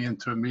called me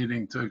into a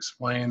meeting to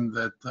explain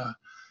that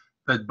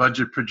that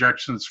budget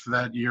projections for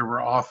that year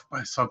were off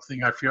by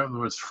something. I forget if it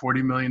was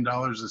 $40 million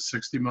or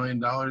 $60 million,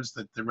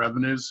 that the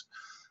revenues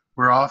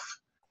were off,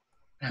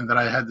 and that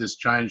I had this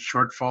giant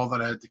shortfall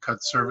that I had to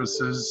cut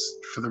services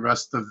for the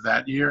rest of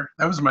that year.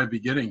 That was my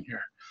beginning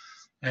here.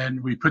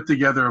 And we put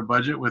together a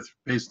budget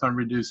based on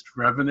reduced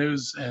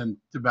revenues, and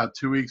about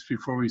 2 weeks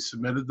before we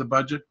submitted the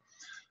budget,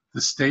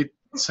 the state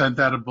sent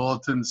out a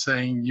bulletin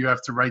saying you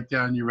have to write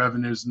down your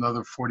revenues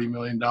another $40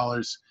 million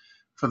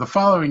for the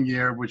following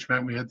year, which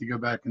meant we had to go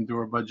back and do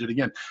our budget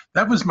again.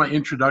 That was my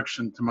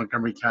introduction to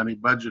Montgomery County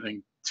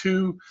budgeting.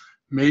 2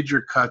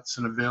 major cuts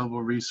in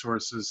available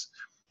resources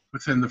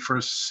within the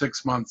first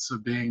 6 months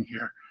of being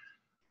here.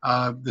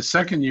 The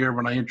second year,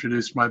 when I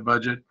introduced my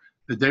budget,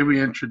 the day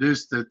we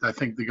introduced it, I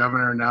think the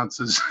governor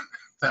announces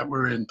that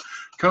we're in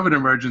COVID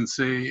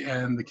emergency,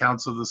 and the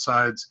council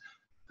decides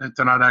that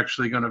they're not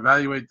actually going to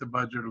evaluate the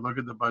budget or look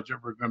at the budget.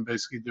 We're going to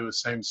basically do a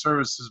same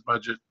services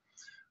budget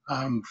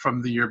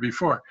from the year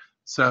before.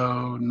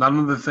 So none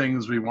of the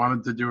things we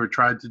wanted to do or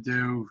tried to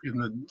do in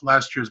the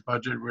last year's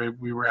budget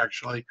we were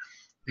actually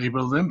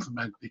able to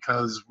implement,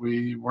 because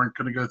we weren't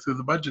going to go through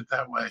the budget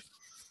that way.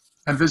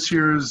 And this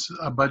year's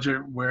a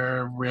budget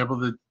where we're able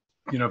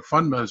to,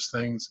 fund most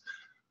things,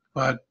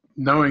 but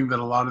knowing that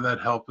a lot of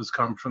that help has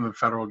come from the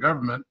federal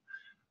government,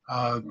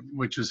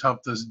 which has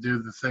helped us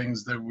do the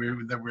things that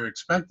we're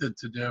expected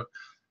to do,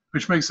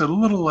 which makes it a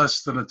little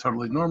less than a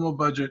totally normal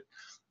budget,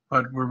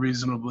 but we're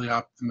reasonably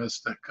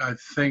optimistic. I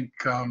think,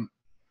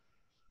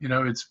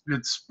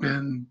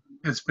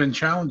 it's been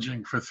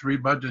challenging for 3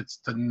 budgets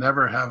to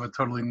never have a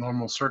totally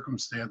normal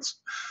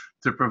circumstance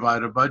to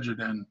provide a budget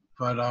in.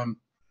 But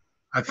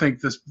I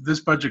think this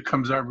budget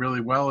comes out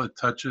really well. It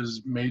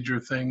touches major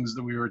things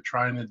that we were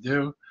trying to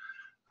do.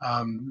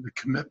 The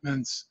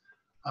commitments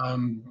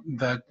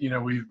that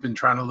we've been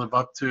trying to live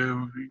up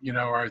to,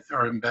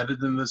 are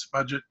embedded in this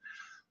budget.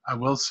 I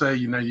will say,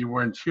 you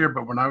weren't here,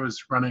 but when I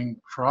was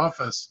running for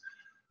office,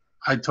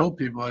 I told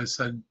people, I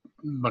said,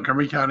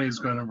 Montgomery County is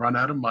going to run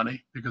out of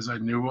money, because I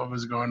knew what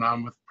was going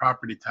on with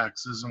property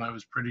taxes, and I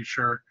was pretty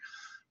sure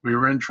we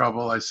were in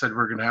trouble. I said,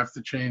 we're going to have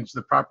to change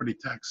the property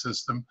tax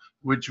system,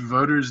 which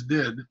voters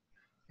did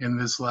in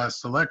this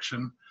last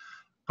election.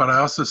 But I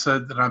also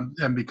said that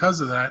and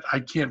because of that, I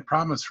can't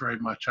promise very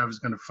much. I was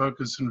going to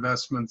focus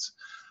investments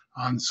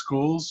on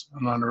schools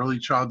and on early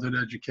childhood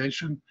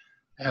education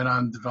and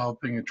on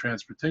developing a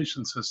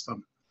transportation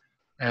system,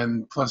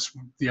 and plus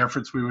the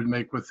efforts we would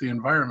make with the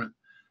environment.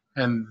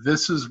 And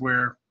this is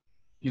where,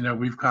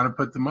 we've kind of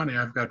put the money.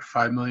 I've got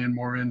 $5 million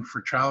more in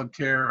for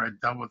childcare. I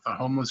dealt with the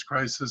homeless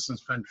crisis and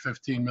spent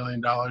 $15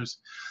 million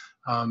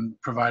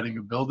providing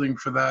a building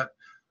for that.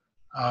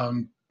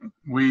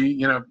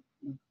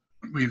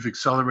 We've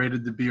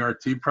accelerated the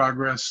BRT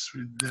progress.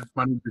 The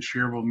money this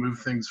year will move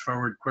things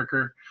forward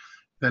quicker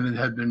than it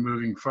had been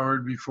moving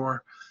forward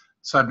before.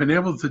 So I've been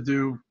able to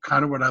do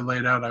kind of what I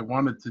laid out I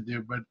wanted to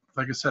do. But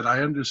like I said, I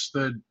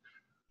understood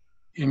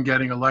in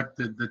getting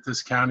elected that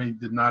this county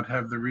did not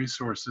have the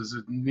resources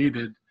it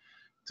needed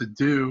to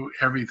do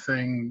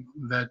everything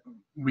that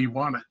we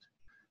wanted.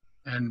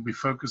 And we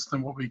focused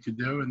on what we could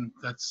do, and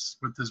that's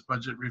what this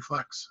budget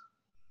reflects.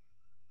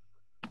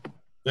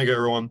 Thank you,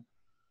 everyone.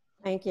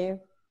 Thank you.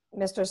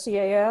 Mr.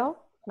 CAO,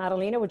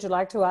 Madalena, would you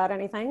like to add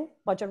anything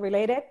budget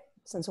related,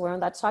 since we're on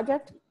that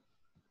subject?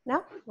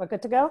 No, we're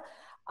good to go.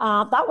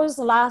 That was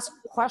the last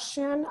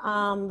question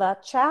on the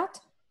chat.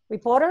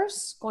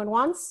 Reporters, going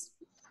once,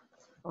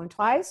 going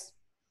twice.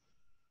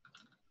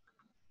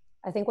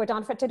 I think we're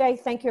done for today.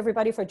 Thank you,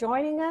 everybody, for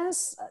joining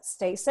us.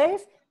 Stay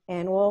safe,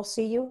 and we'll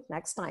see you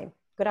next time.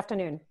 Good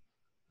afternoon.